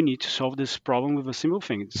 you need to solve this problem with a simple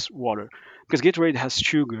thing. It's water. Because Gatorade has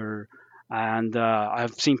sugar, and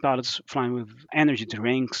I've seen pilots flying with energy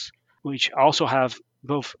drinks, which also have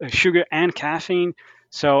both sugar and caffeine.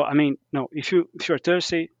 So, I mean, no, if you're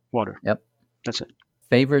thirsty, water. Yep. That's it.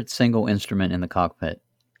 Favorite single instrument in the cockpit?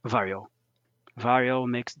 Vario. Vario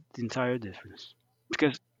makes the entire difference.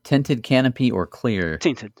 Because tinted canopy or clear?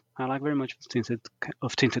 Tinted. I like very much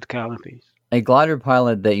tinted canopies. A glider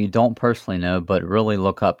pilot that you don't personally know but really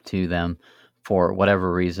look up to them for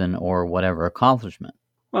whatever reason or whatever accomplishment?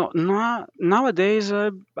 Well, nowadays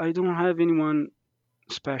I don't have anyone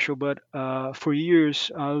special, but for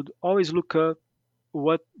years I would always look up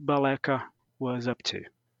what Baleka was up to.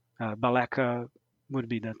 Baleka would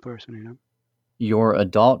be that person, you know. Your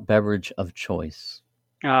adult beverage of choice?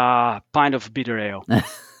 Pint of bitter ale.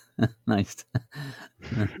 Nice.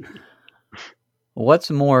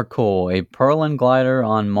 What's more cool, a Perlin glider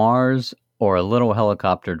on Mars or a little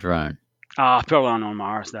helicopter drone? Perlin on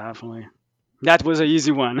Mars, definitely. That was an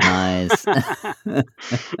easy one. Nice. Yeah,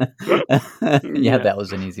 that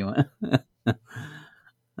was an easy one.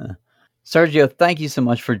 Sergio, thank you so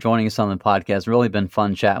much for joining us on the podcast. Really been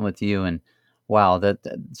fun chatting with you, and wow, that's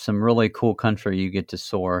some really cool country you get to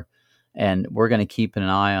soar. And we're going to keep an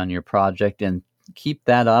eye on your project and keep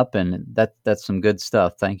that up, and that's some good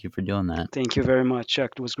stuff. Thank you for doing that. Thank you very much,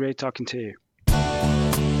 Chuck. It was great talking to you.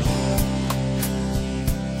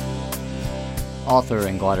 Author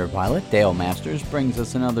and glider pilot Dale Masters brings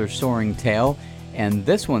us another soaring tale, and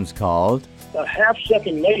this one's called A Half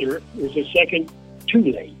Second Later is a Second Too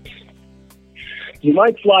Late. You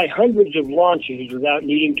might fly hundreds of launches without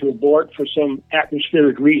needing to abort for some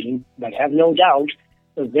atmospheric reason, but have no doubt,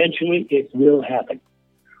 eventually it will happen.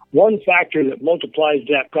 One factor that multiplies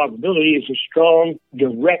that probability is a strong,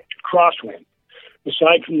 direct crosswind.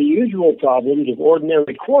 Aside from the usual problems of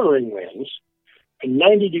ordinary quartering winds, a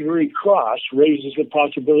 90-degree cross raises the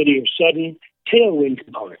possibility of sudden tailwind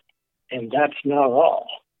component, and that's not all.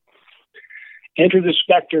 Enter the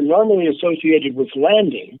specter normally associated with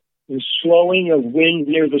landing, the slowing of wind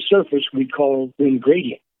near the surface we call wind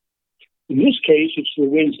gradient. In this case, it's the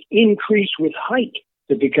wind's increase with height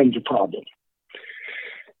that becomes a problem.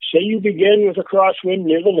 Say you begin with a crosswind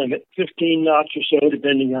near the limit, 15 knots or so,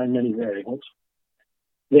 depending on many variables.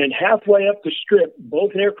 Then halfway up the strip,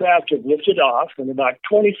 both aircraft have lifted off, and about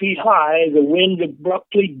 20 feet high, the wind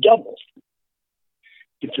abruptly doubles.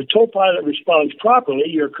 If the tow pilot responds properly,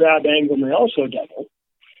 your crab angle may also double,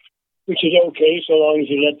 which is okay so long as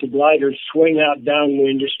you let the glider swing out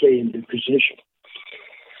downwind to stay in good position.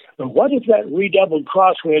 But what if that redoubled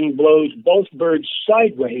crosswind blows both birds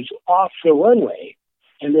sideways off the runway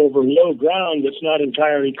and over low ground that's not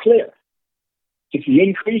entirely clear? If the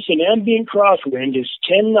increase in ambient crosswind is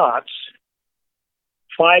 10 knots,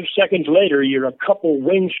 5 seconds later, you're a couple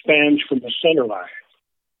wingspans from the center line.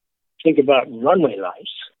 Think about runway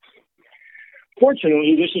lights.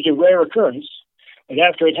 Fortunately, this is a rare occurrence, but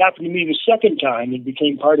after it happened to me the second time, it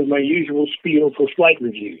became part of my usual spiel for flight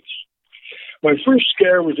reviews. My first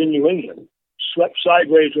scare was in New England, swept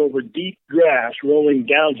sideways over deep grass rolling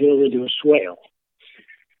downhill into a swale.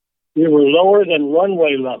 We were lower than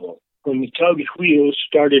runway level when the tug's wheels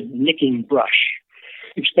started nicking brush.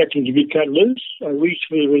 Expecting to be cut loose, I reached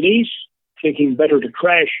for the release, thinking better to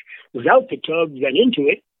crash without the tug than into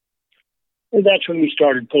it, and that's when we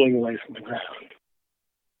started pulling away from the ground.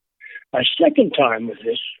 My second time with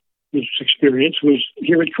this experience was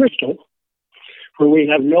here at Crystal, where we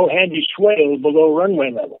have no handy swale below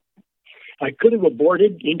runway level. I could have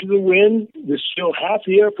aborted into the wind with still half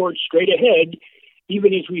the airport straight ahead,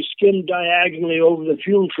 even as we skimmed diagonally over the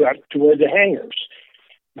fuel truck toward the hangars.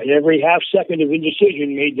 But every half second of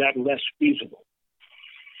indecision made that less feasible.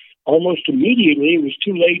 Almost immediately, it was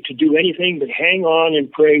too late to do anything but hang on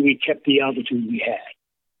and pray we kept the altitude we had.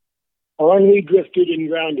 On we drifted in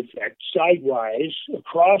ground effect, sidewise,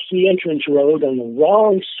 across the entrance road on the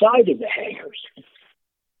wrong side of the hangars,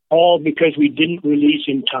 all because we didn't release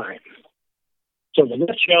in time. So the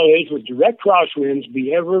nutshell is, with direct crosswinds,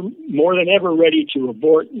 be ever more than ever ready to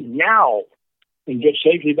abort now and get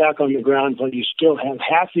safely back on the ground while you still have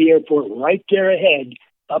half the airport right there ahead,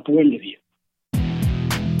 upwind of you.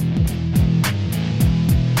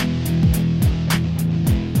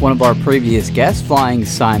 One of our previous guests, Flying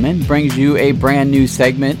Simon, brings you a brand new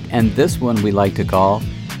segment, and this one we like to call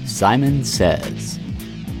Simon Says.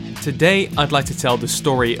 Today, I'd like to tell the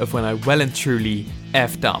story of when I well and truly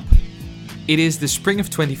effed up. It is the spring of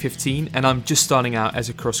 2015, and I'm just starting out as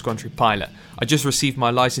a cross-country pilot. I just received my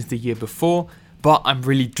license the year before, but I'm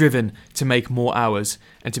really driven to make more hours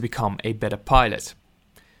and to become a better pilot.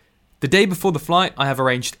 The day before the flight, I have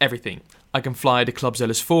arranged everything. I can fly the Club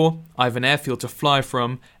Zealous 4, I have an airfield to fly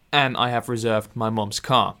from, and I have reserved my mom's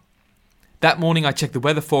car. That morning I checked the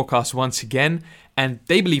weather forecast once again, and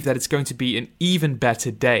they believe that it's going to be an even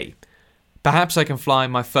better day. Perhaps I can fly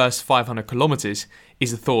my first 500 kilometers,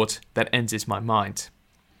 is the thought that enters my mind.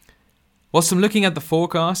 Whilst I'm looking at the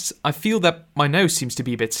forecasts, I feel that my nose seems to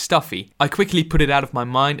be a bit stuffy. I quickly put it out of my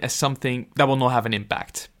mind as something that will not have an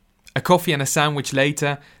impact. A coffee and a sandwich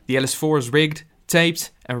later, the LS4 is rigged,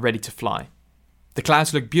 taped and ready to fly. The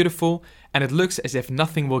clouds look beautiful and it looks as if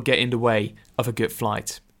nothing will get in the way of a good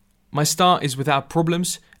flight. My start is without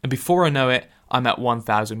problems and before I know it, I'm at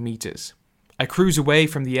 1,000 meters. I cruise away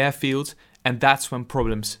from the airfield and that's when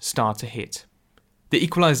problems start to hit. The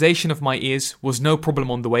equalization of my ears was no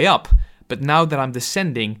problem on the way up, but now that I'm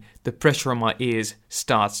descending, the pressure on my ears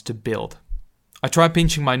starts to build. I try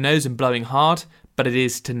pinching my nose and blowing hard, but it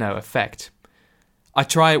is to no effect. I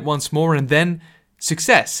try it once more and then,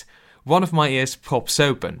 success! One of my ears pops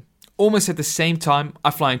open. Almost at the same time,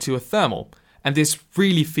 I fly into a thermal, and this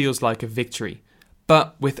really feels like a victory.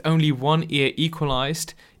 But with only one ear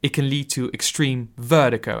equalized, it can lead to extreme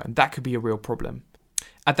vertigo, and that could be a real problem.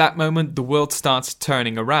 At that moment, the world starts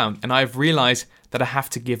turning around, and I've realized that I have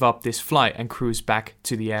to give up this flight and cruise back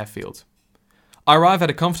to the airfield. I arrive at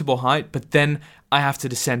a comfortable height, but then I have to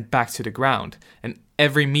descend back to the ground, and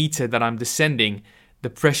every meter that I'm descending, the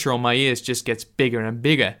pressure on my ears just gets bigger and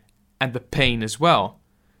bigger, and the pain as well.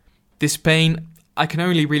 This pain, I can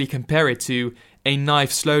only really compare it to a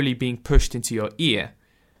knife slowly being pushed into your ear.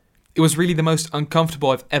 It was really the most uncomfortable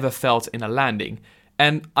I've ever felt in a landing,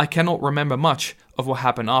 and I cannot remember much of what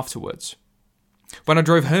happened afterwards. When I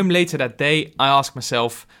drove home later that day, I asked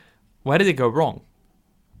myself, where did it go wrong?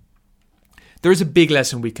 There is a big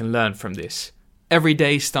lesson we can learn from this. Every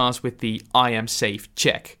day starts with the I am safe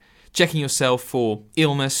check. Checking yourself for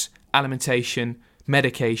illness, alimentation,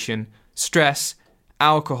 medication, stress,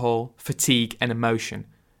 alcohol, fatigue and emotion.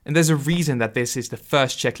 And there's a reason that this is the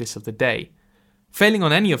first checklist of the day. Failing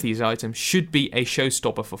on any of these items should be a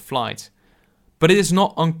showstopper for flight. But it is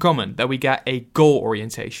not uncommon that we get a goal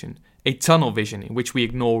orientation, a tunnel vision in which we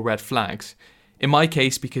ignore red flags. In my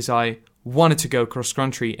case, because I wanted to go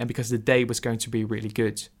cross-country and because the day was going to be really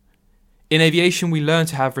good. In aviation, we learn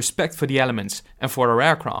to have respect for the elements and for our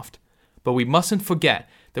aircraft, but we mustn't forget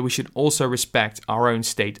that we should also respect our own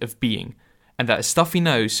state of being, and that a stuffy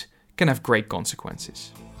nose can have great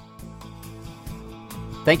consequences.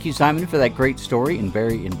 Thank you, Simon, for that great story and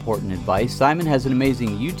very important advice. Simon has an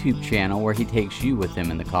amazing YouTube channel where he takes you with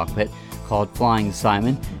him in the cockpit called Flying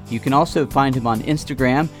Simon. You can also find him on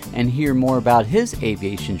Instagram and hear more about his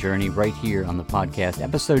aviation journey right here on the podcast.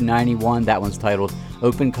 Episode 91, that one's titled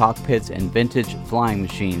Open Cockpits and Vintage Flying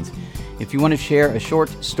Machines. If you want to share a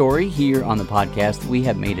short story here on the podcast, we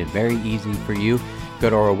have made it very easy for you.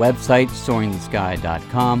 Go to our website,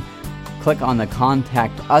 soaringthesky.com, click on the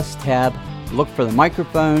Contact Us tab, look for the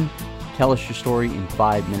microphone, tell us your story in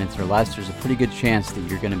 5 minutes or less. There's a pretty good chance that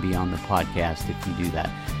you're going to be on the podcast if you do that.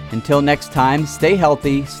 Until next time, stay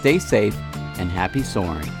healthy, stay safe, and happy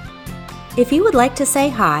soaring. If you would like to say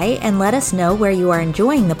hi and let us know where you are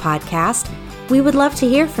enjoying the podcast, we would love to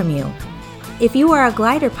hear from you. If you are a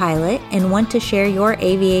glider pilot and want to share your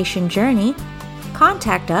aviation journey,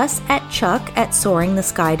 contact us at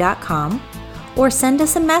chuck@soaringthesky.com or send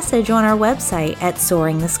us a message on our website at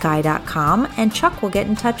soaringthesky.com and Chuck will get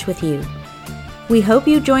in touch with you. We hope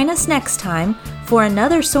you join us next time for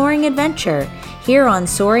another soaring adventure here on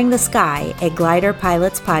Soaring the Sky, a Glider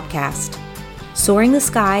Pilots podcast. Soaring the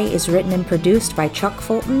Sky is written and produced by Chuck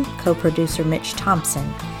Fulton, co-producer Mitch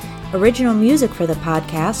Thompson. Original music for the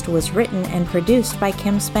podcast was written and produced by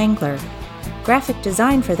Kim Spangler. Graphic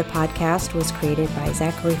design for the podcast was created by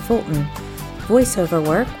Zachary Fulton. Voiceover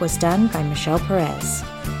work was done by Michelle Perez.